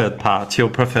preferred part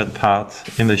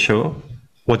in the show?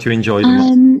 What you enjoy the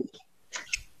most?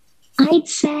 I'd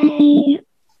say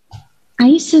I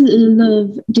used to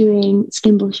love doing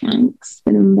Skimbleshanks,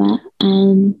 the number.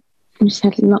 I just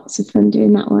had lots of fun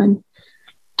doing that one.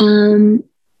 I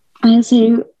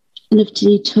also loved to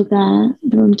do Tugger,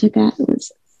 the Rum Tugger. It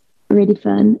was really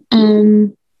fun.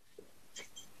 And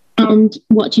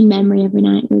watching Memory every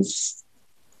night was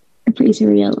pretty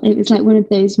surreal. It was like one of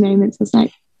those moments I was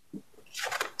like,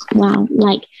 wow,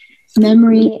 like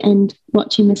Memory and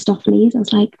watching Mistopheles, I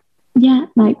was like, yeah,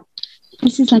 like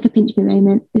this is like a pinch me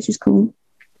moment. This is cool.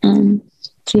 So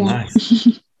yeah.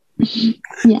 Nice.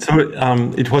 Yeah. So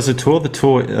it was a tour. The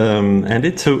tour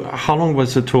ended. So how long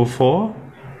was the tour for?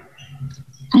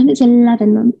 And it's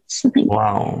 11 months, I think.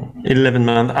 Wow, 11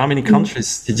 months. How many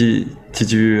countries did you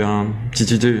do?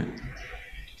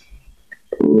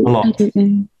 A lot. I don't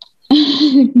know.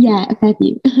 Yeah, a fair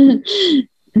few.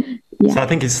 Yeah. So I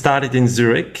think it started in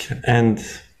Zurich, and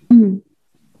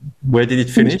where did it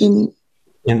finish?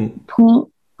 In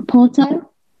Porto.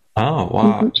 Oh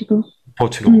wow, In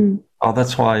Portugal. Oh,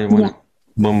 that's why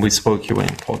when we spoke, you were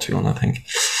in Portugal, I think.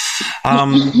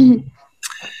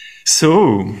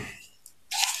 So,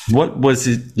 what was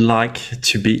it like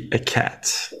to be a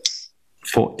cat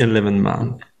for 11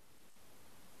 months?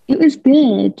 It was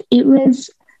good. It was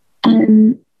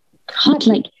hard.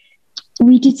 Like,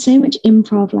 we did so much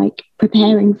improv, like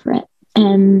preparing for it.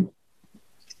 And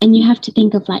you have to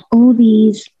think of like all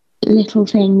these little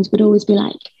things would always be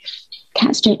like,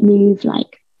 cats don't move,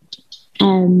 like,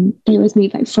 they always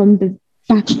move like from the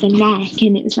back of the neck.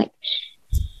 And it was like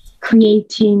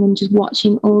creating and just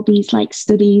watching all these like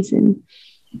studies and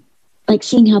like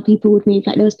seeing how people would move.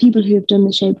 Like there was people who have done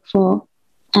the show before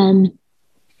in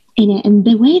it, and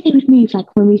the way they would move,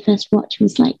 like when we first watched,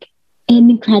 was like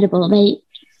incredible. They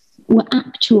were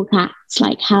actual cats,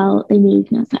 like how they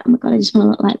moved, and I was like, oh my god, I just want to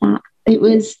look like that. It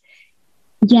was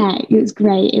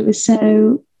great. It was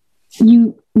so,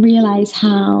 you realize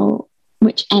how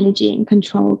much energy and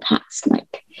control cats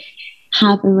like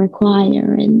have and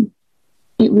require, and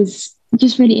it was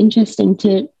just really interesting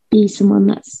to be someone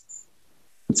that's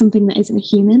something that isn't a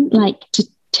human, like to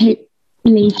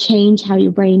totally change how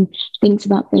your brain thinks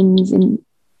about things and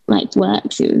like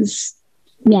works. It was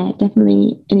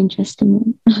definitely an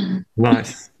interesting one.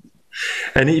 Nice.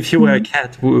 And if you were a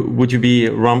cat, would you be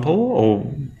Rumple or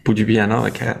would you be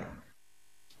another cat?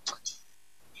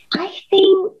 I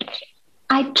think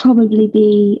I'd probably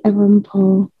be a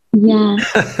Rumple. Yeah.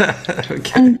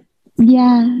 Okay.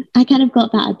 I kind of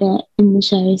got that a bit in the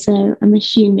show, so I'm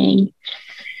assuming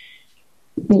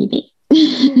maybe.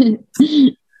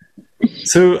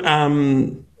 So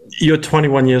you're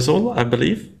 21 years old, I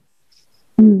believe.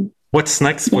 What's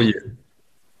next for you?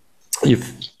 You've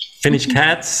finished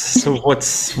Cats, so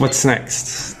what's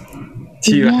next?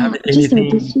 Do you have anything?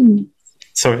 Just auditions.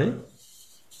 Sorry?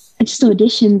 Just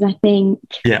auditions, I think.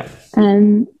 Yeah.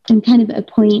 I'm kind of at a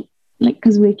point, like,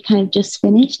 because we've kind of just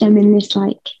finished, I'm in this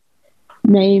like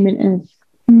moment of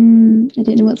I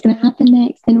don't know what's going to happen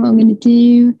next, I don't know what I'm going to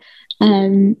do.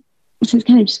 So it's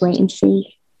kind of just waiting to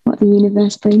see what the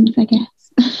universe brings, I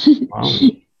guess. Wow.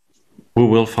 We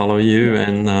will follow you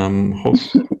and hope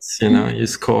you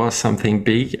score something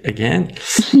big again.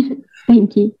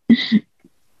 Thank you.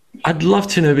 I'd love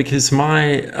to know, because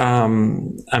my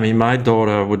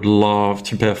daughter would love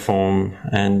to perform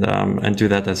and do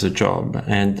that as a job.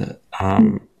 And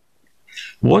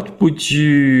what would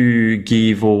you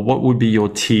give, or what would be your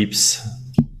tips,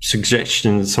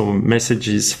 suggestions, or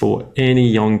messages for any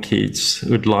young kids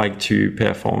who'd like to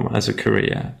perform as a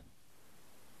career?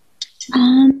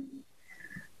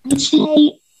 I'd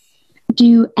say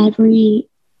do every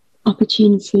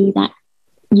opportunity that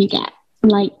you get,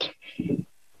 like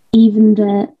even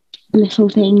the little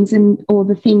things and all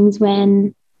the things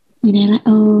when, like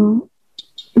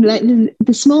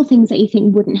the small things that you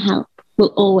think wouldn't help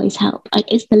will always help. Like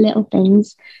it's the little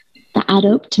things that add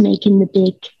up to making the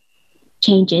big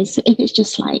changes. So if it's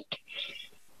just like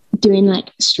doing like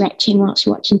stretching whilst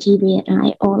you're watching TV at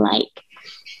night, or like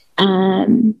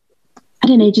I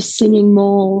don't know, just singing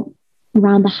more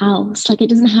around the house. Like, it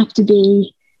doesn't have to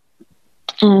be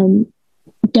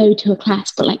go to a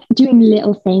class, but like doing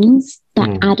little things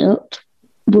that add up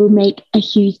will make a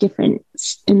huge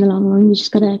difference in the long run. You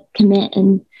just got to commit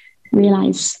and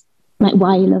realize like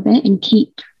why you love it, and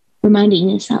keep reminding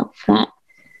yourself that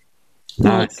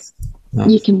nice.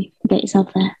 You can get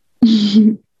yourself there.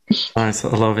 Nice,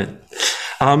 I love it.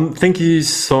 Thank you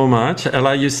so much.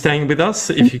 Ella, you staying with us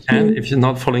if you can. If you're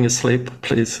not falling asleep,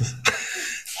 please.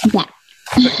 Yeah.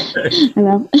 I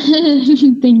will.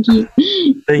 Thank you.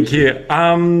 Thank you.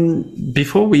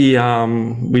 Before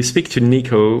we speak to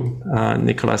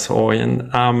Nicolas Oyen,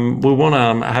 we want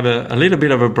to have a little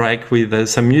bit of a break with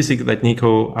some music that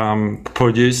Nico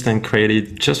produced and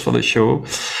created just for the show.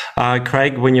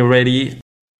 Craig, when you're ready.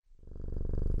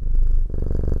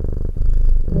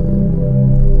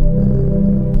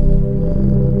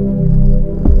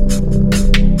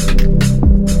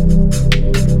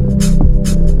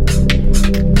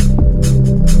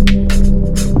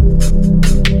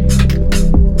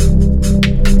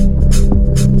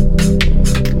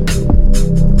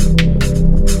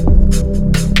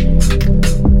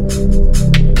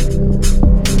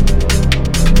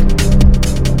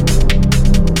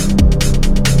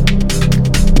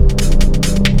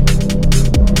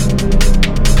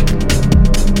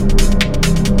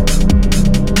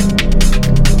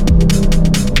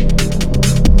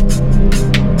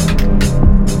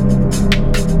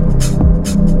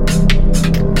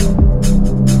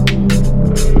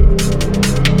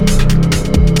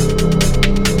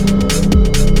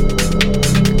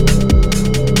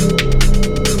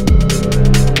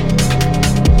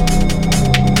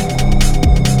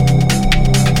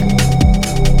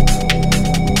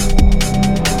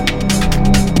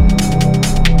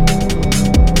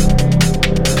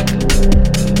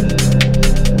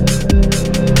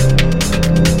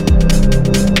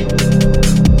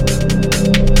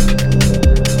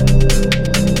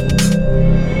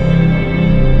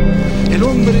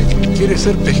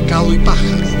 ser pescado y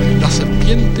pájaro, la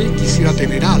serpiente quisiera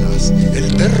tener alas,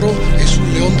 el perro es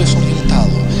un león desorientado,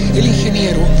 el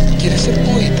ingeniero quiere ser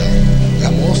poeta,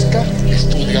 la mosca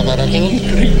estudia para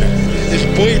golondrina, el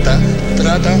poeta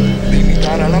trata de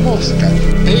imitar a la mosca,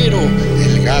 pero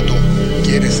el gato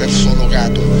quiere ser solo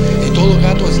gato, y todo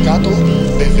gato es gato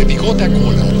desde bigote a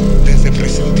cola, desde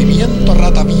presentimiento a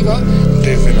rata viva,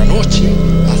 desde la noche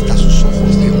hasta sus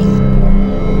ojos de oro.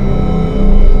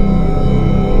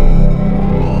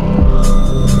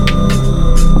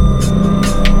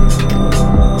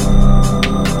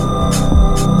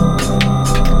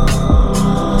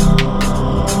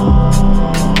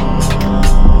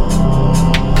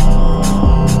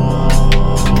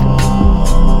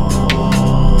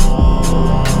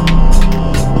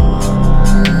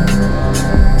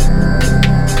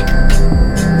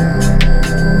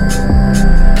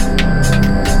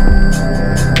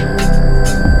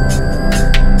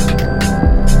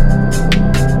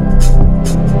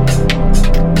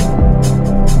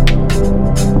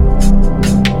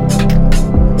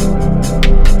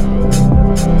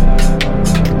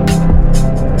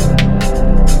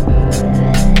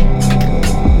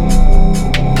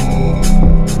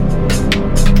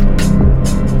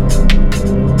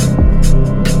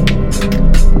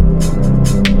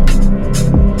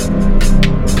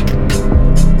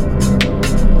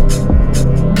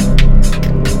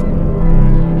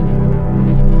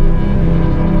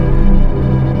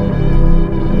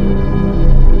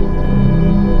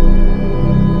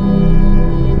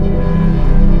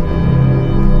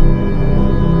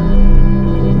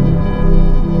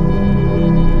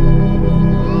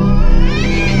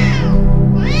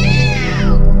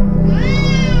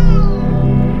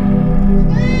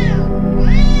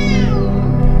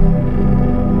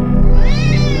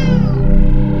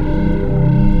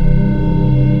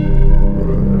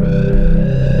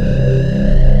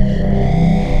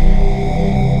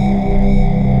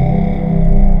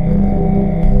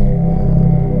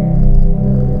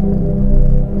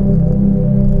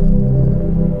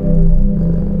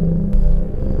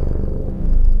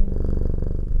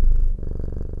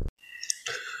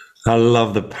 I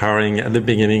love the purring at the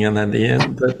beginning and at the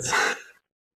end. But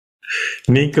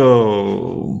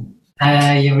Nico.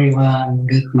 Hi everyone.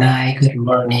 Good night, good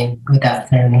morning, good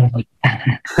afternoon.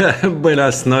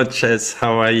 Buenas noches.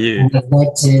 How are you? Buenas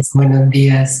noches, buenos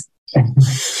días.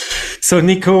 So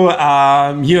Nico,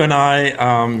 you and I,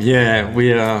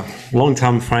 we are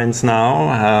long-time friends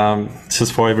now.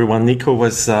 Just for everyone, Nico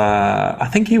was, I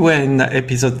think you were in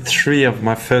episode 3 of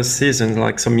my first season,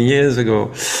 like some years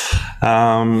ago.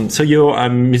 So you're a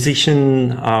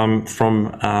musician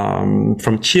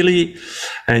from Chile,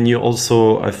 and you're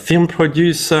also a film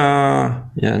producer,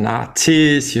 you're an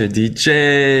artist, you're a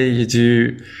DJ,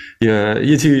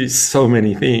 you do so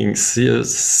many things. You're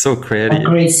so creative. A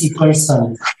crazy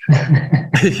person.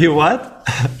 You what?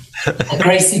 A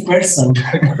crazy person.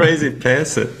 A crazy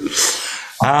person.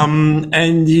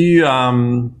 And you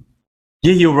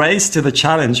raised to the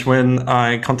challenge when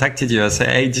I contacted you. I said,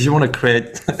 "Hey, do you want to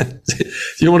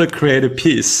create a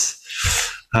piece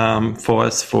for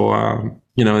us for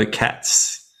the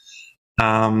cats?"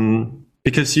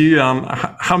 Because you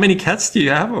how many cats do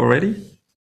you have already?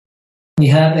 We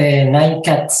have 9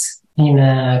 cats in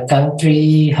a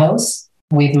country house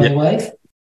with my wife.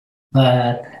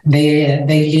 But they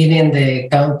live in the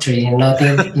country, not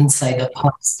inside the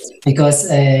house. Because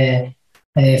a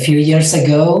few years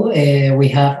ago, we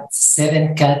have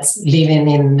 7 cats living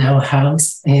in our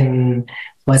house, and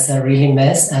was a really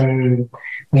mess. And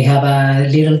we have a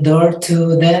little door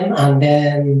to them, and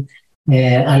then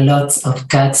a lot of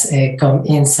cats come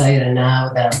inside and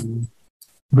out, and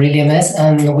really a mess.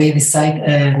 And we decide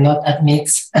not admit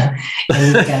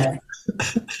any cat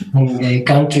in the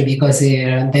country, because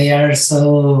they are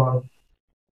so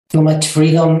too much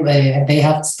freedom. They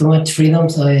have too much freedom.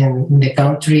 So in the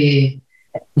country,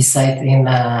 beside in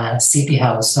a city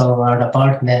house or an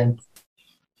apartment.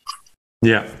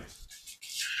 Yeah,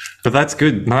 but that's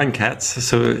good. 9 cats.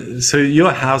 So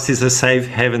your house is a safe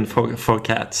haven for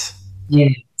cats.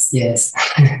 Yes.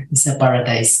 It's a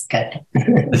paradise cat.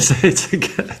 It's a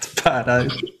cat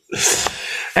paradise.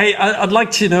 Hey, I'd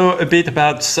like to know a bit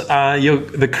about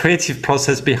the creative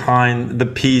process behind the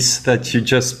piece that you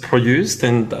just produced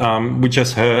and we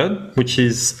just heard, which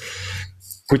is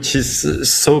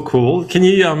so cool. Can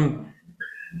you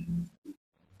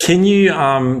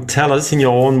tell us in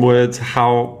your own words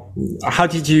how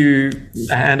did you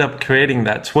end up creating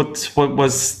that? What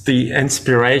was the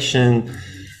inspiration?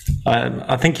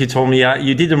 I think you told me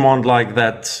you didn't want like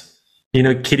that.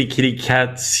 Kitty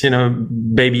cats,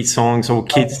 baby songs or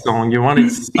kids song. You wanted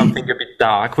something a bit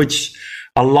dark, which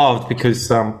I loved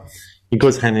because it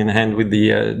goes hand in hand with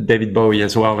the David Bowie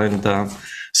as well. And tell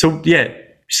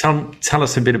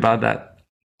us a bit about that.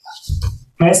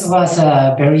 First, it was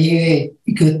a very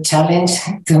good challenge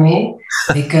to me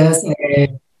because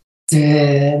in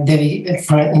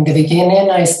the beginning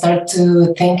I start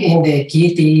to think in the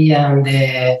kitty and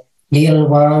the little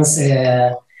ones.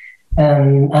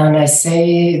 And I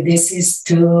say this is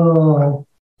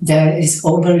there is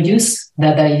overuse,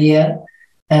 that idea,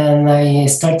 and I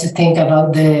start to think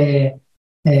about who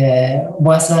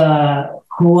was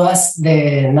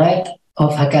the night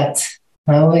of a cat.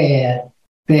 I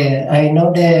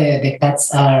know the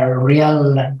cats are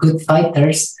real good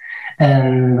fighters,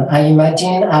 and I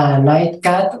imagine a night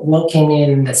cat walking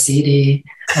in the city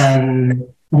and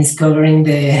discovering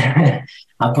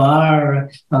a bar,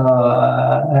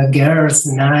 a girls'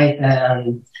 night,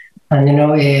 and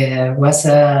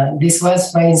this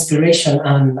was my inspiration.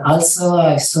 And also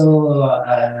I saw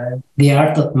the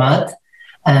art of Matt,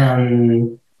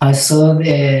 and I saw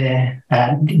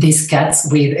these cats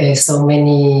with so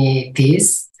many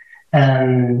teeth,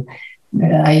 and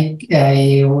I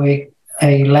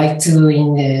like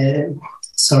to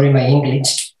sorry my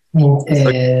English.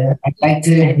 I like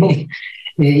to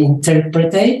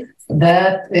interpret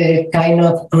that kind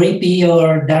of creepy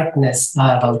or darkness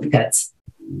about cats.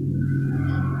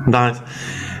 Nice.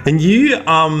 And you,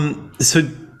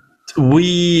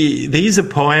 there is a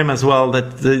poem as well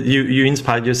that you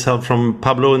inspired yourself from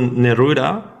Pablo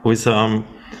Neruda, who is a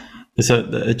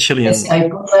Chilean. Yes, I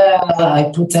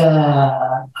put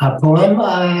a poem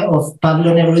of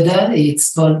Pablo Neruda.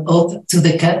 It's called "Ode to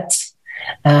the Cat,"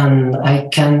 and I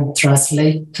can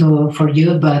translate for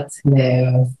you, but.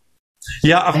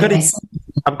 Yeah, I've got it.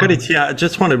 I've got it here. I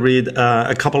just want to read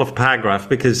a couple of paragraphs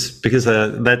because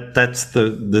that's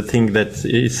the thing that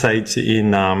it says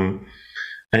in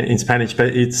Spanish.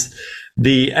 But it's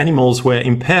the animals were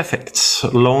imperfect,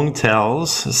 long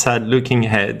tails, sad-looking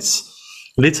heads.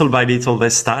 Little by little, they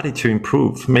started to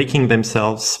improve, making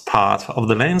themselves part of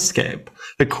the landscape,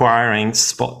 acquiring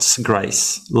spots,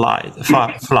 grace,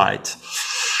 flight.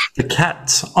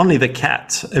 Only the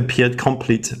cat appeared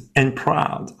complete and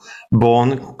proud,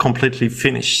 born completely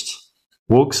finished,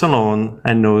 walks alone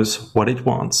and knows what it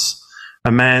wants.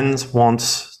 A man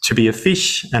wants to be a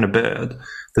fish and a bird.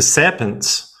 The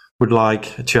serpent would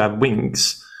like to have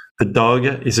wings. The dog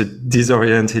is a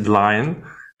disoriented lion.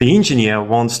 The engineer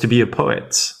wants to be a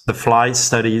poet. The fly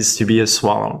studies to be a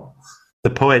swallow.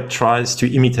 The poet tries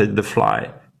to imitate the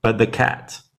fly, but the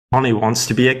cat only wants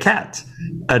to be a cat.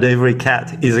 And every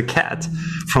cat is a cat,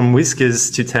 from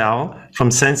whiskers to tail, from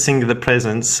sensing the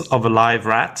presence of a live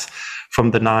rat,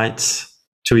 from the night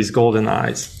to his golden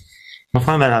eyes. I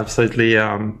find that absolutely,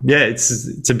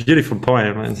 it's a beautiful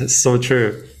poem, and it's so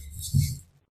true.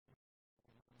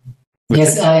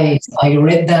 Yes, I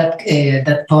read that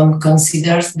that poem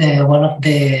considers one of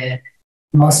the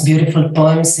most beautiful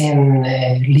poems in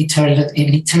literature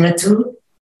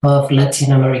of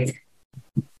Latin America.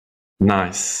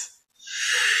 Nice.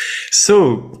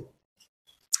 So,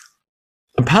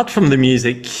 apart from the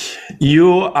music,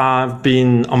 you have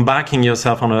been embarking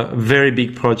yourself on a very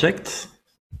big project.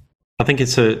 I think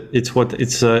it's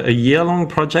a year-long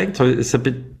project, or it's a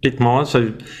bit more.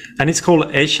 So, and it's called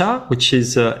ESHA, which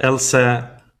is El Ser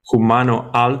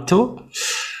Humano Alto.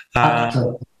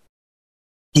 Alto.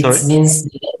 It means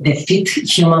the fit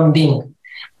human being.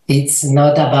 It's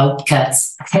not about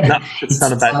cats. No, it's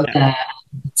not about cats.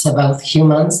 It's about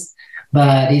humans,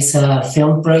 but it's a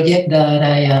film project that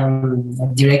I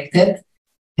directed.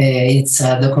 It's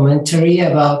a documentary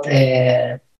about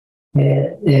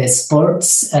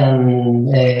sports and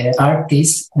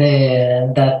artists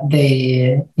that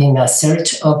they in a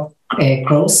search of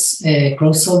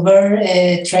crossover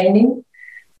training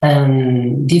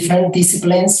and different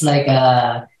disciplines like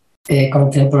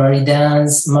contemporary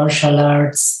dance, martial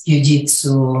arts,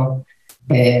 jiu-jitsu,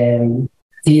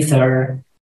 theater,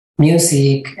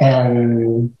 music,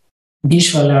 and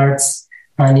visual arts.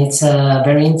 And it's a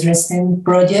very interesting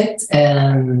project.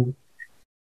 And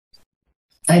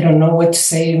I don't know what to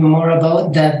say more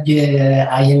about that.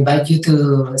 I invite you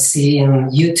to see on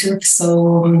YouTube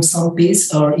some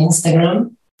piece or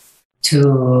Instagram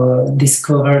to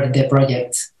discover the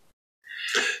project.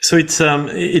 So it's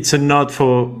a nod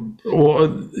for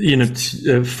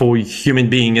for human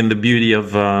being and the beauty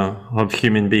of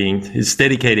human being. It's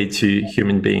dedicated to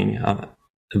human being.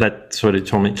 That's what it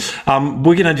told me.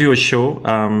 We're gonna do a show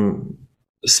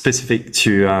specific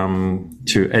to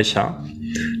ESHA.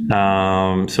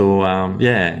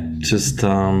 Just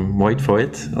wait for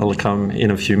it. It'll come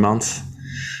in a few months.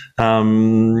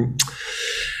 And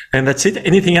that's it.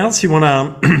 Anything else you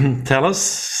wanna tell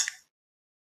us?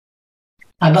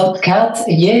 About cat,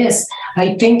 yes.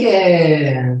 I think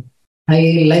I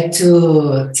like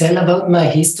to tell about my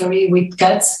history with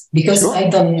cats because sure. I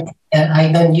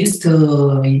don't used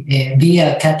to be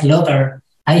a cat lover.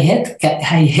 I hate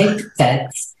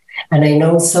cats, and I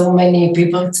know so many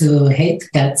people to hate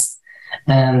cats.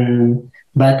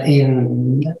 But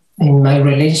in my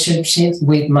relationship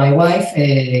with my wife,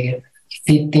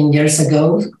 15 years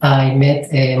ago, I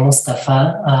met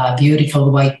Mustafa, a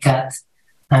beautiful white cat.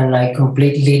 And I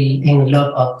completely in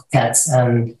love of cats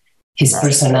and his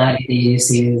personalities,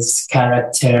 his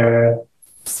character,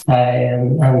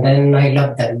 and then I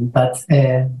love them. But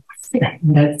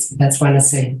that's what I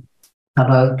say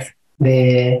about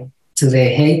the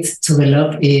hate to the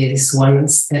love is one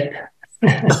step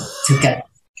to cat.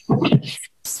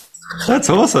 That's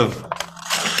awesome.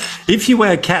 If you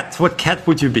were a cat, what cat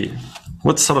would you be?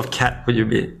 What sort of cat would you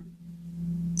be?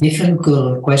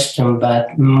 Difficult question,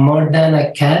 but more than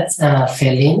a cat, a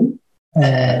feline,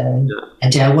 a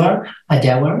jaguar. A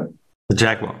jaguar.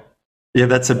 Yeah,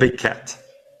 that's a big cat.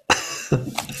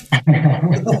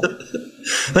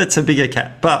 That's a bigger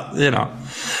cat, but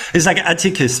it's like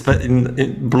Atticus, but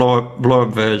in blow up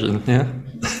version. Yeah.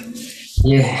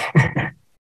 Yeah.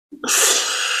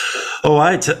 All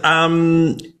right.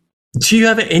 Do you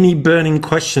have any burning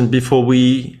question before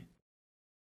we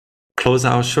close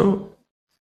our show?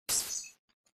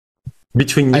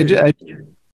 Between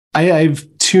I have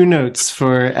two notes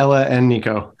for Ella and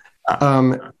Nico.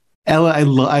 Ella,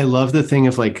 I love the thing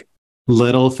of like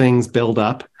little things build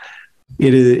up.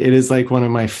 It is like one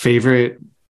of my favorite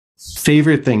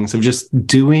things of just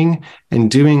doing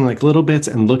like little bits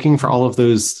and looking for all of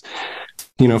those.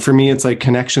 For me, it's like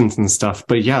connections and stuff.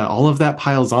 But yeah, all of that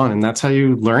piles on, and that's how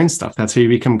you learn stuff. That's how you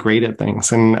become great at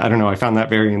things. And I don't know, I found that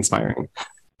very inspiring.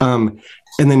 And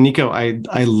then Nico,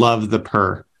 I love the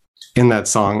purr in that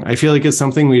song. I feel like it's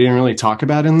something we didn't really talk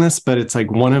about in this, but it's like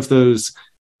one of those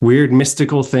weird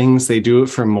mystical things. They do it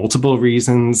for multiple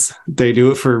reasons. They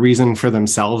do it for a reason for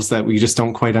themselves that we just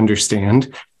don't quite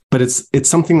understand. But it's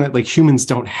something that like humans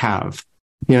don't have.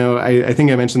 I think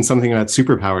I mentioned something about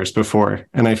superpowers before,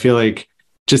 and I feel like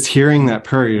just hearing that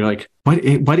purr, you're like, what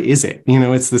is it?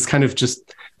 It's this kind of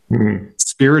just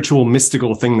spiritual,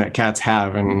 mystical thing that cats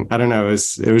have. And I don't know,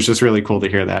 it was just really cool to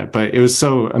hear that. But it was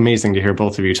so amazing to hear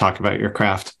both of you talk about your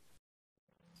craft.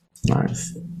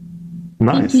 Nice.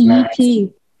 Nice. Thank you, you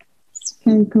too. It's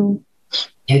very cool.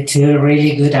 You're two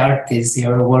really good artists.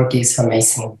 Your work is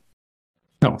amazing.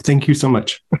 No, thank you so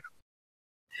much.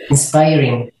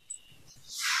 Inspiring.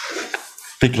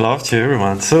 Big love to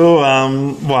everyone. So,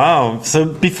 wow. So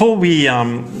before we,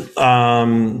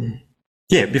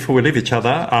 before we leave each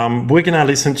other, we're gonna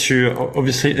listen to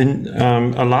obviously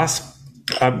a last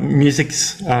music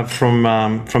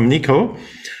from Nico.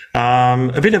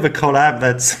 A bit of a collab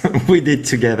that we did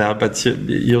together, but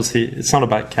you'll see it's not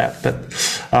about cat, but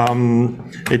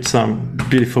it's a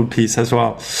beautiful piece as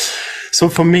well. So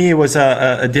for me, it was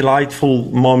a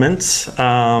delightful moment.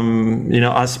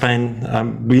 I spent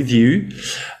with you.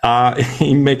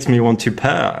 It makes me want to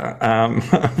purr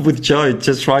with joy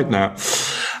just right now.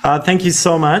 Thank you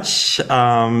so much,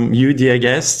 you dear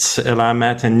guests, Ella,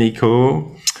 Matt, and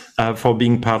Nico, for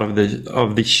being part of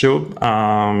the show,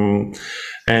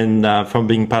 and for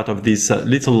being part of this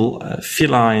little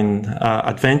feline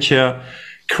adventure.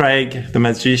 Craig, the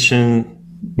magician.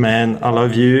 Man, I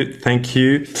love you. Thank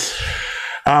you.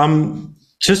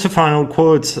 Just a final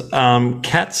quote.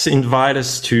 Cats invite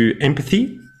us to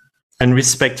empathy and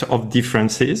respect of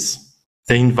differences.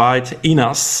 They invite in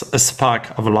us a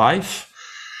spark of life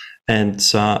and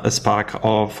a spark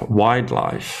of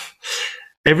wildlife.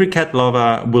 Every cat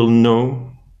lover will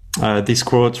know this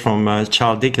quote from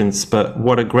Charles Dickens, but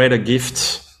what a greater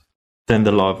gift than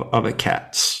the love of a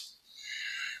cat.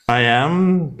 I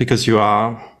am, because you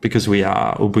are, because we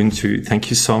are Ubuntu. Thank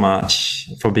you so much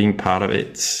for being part of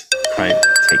it. Right,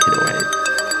 take it away.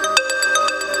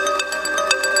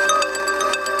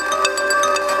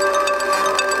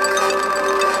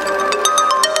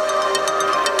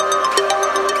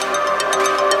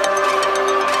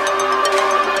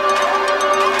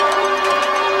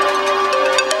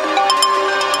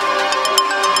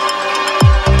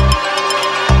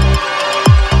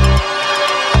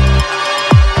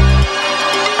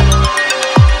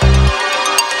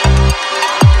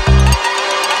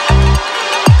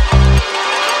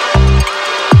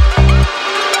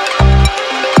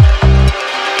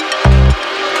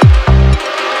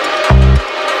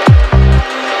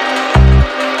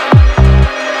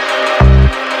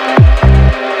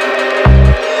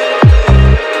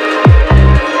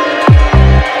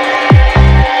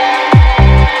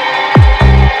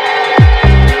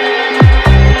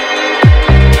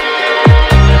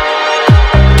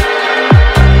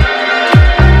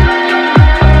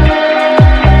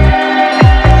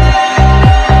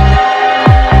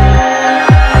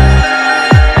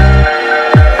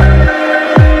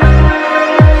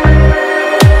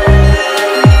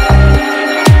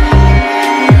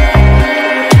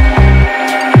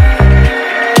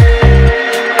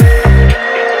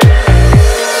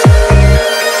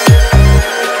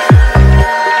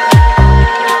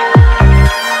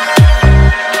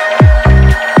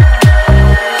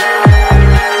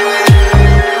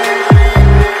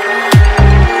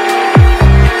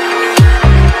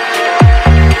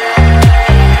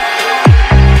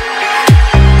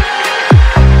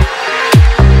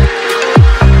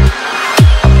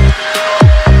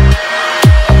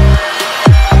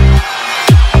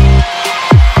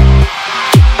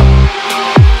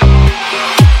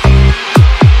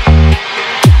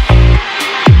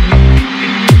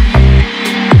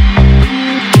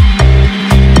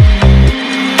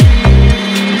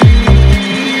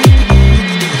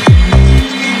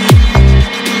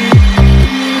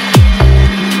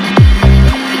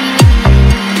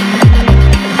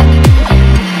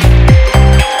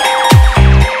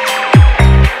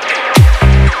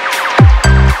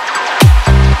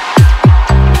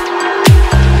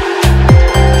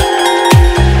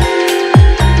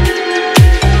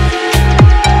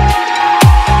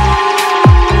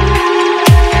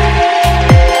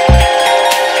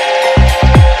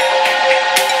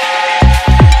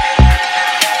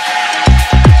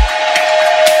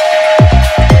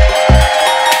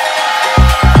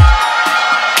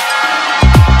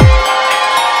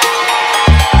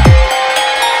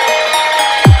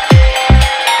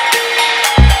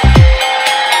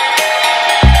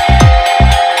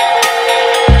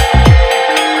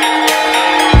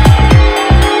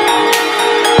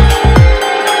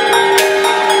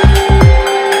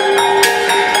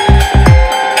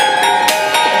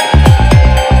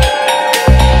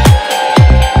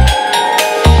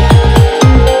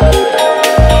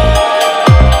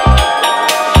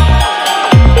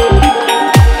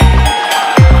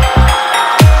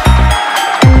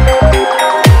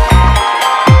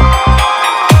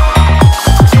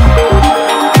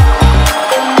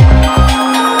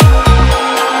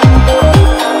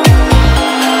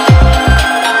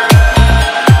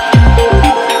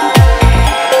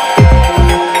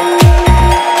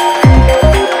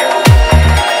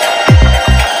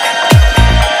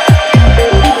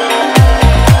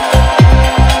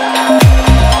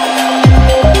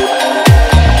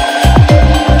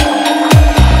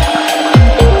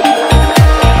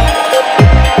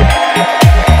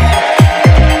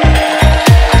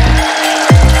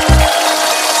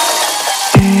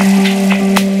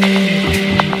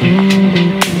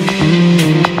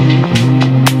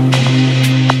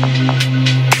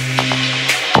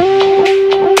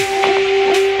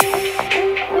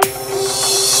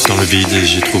 vide,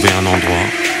 j'ai trouvé un endroit,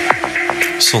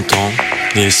 sans temps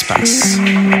ni espace.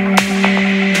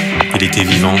 Il était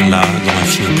vivant là, dans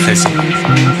l'infini présent.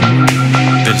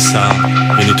 Appelle ça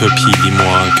une utopie,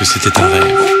 dis-moi que c'était un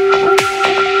rêve.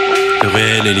 Le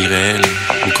réel et l'irréel,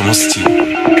 où commence-t-il?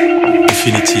 Où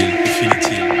finit-il? Où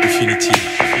finit-il? Où finit-il?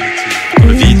 Dans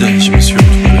le vide, je me suis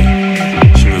retrouvé.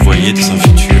 Je me voyais dans un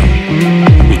futur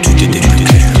où tout était plus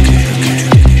clair.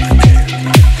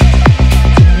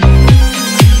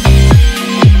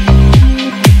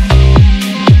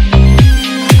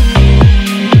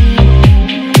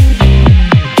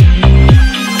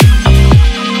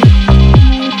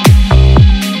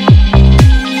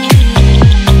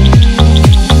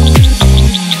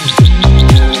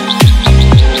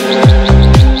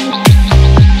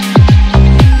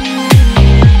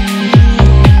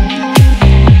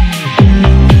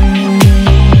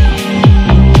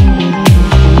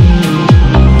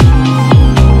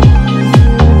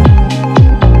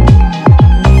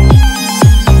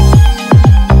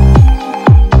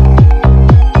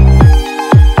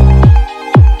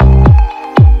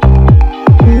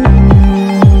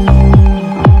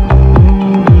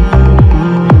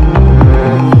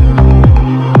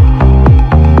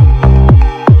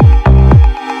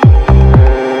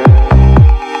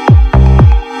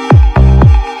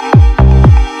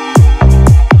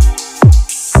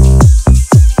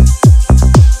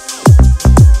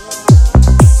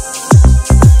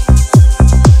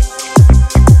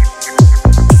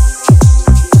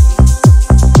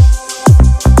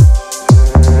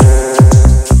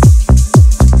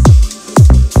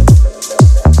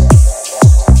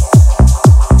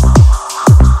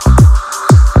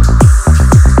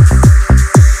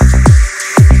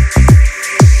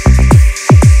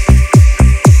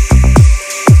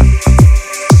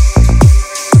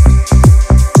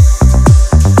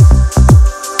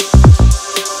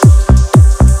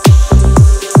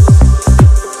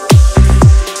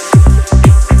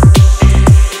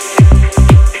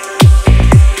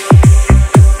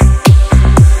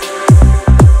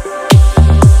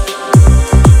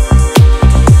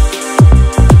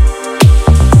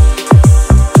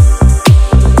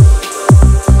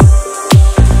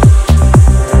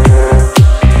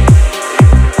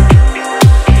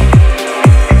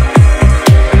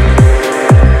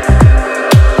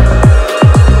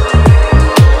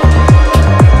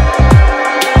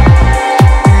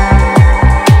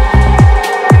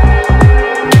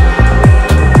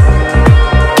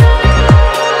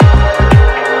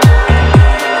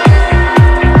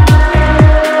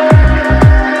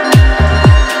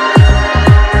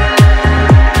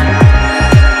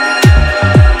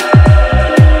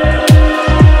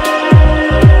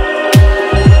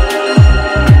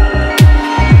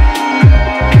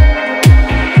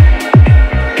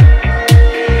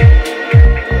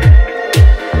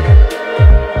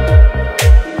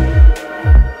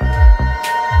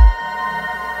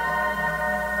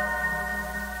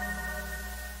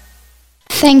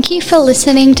 Thank you for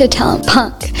listening to Talent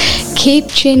Punk. Keep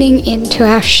tuning in to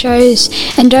our shows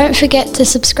and don't forget to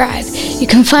subscribe. You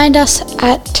can find us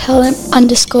at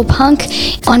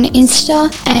talent_punk on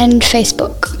Insta and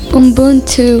Facebook.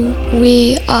 Ubuntu,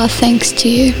 we are thanks to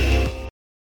you.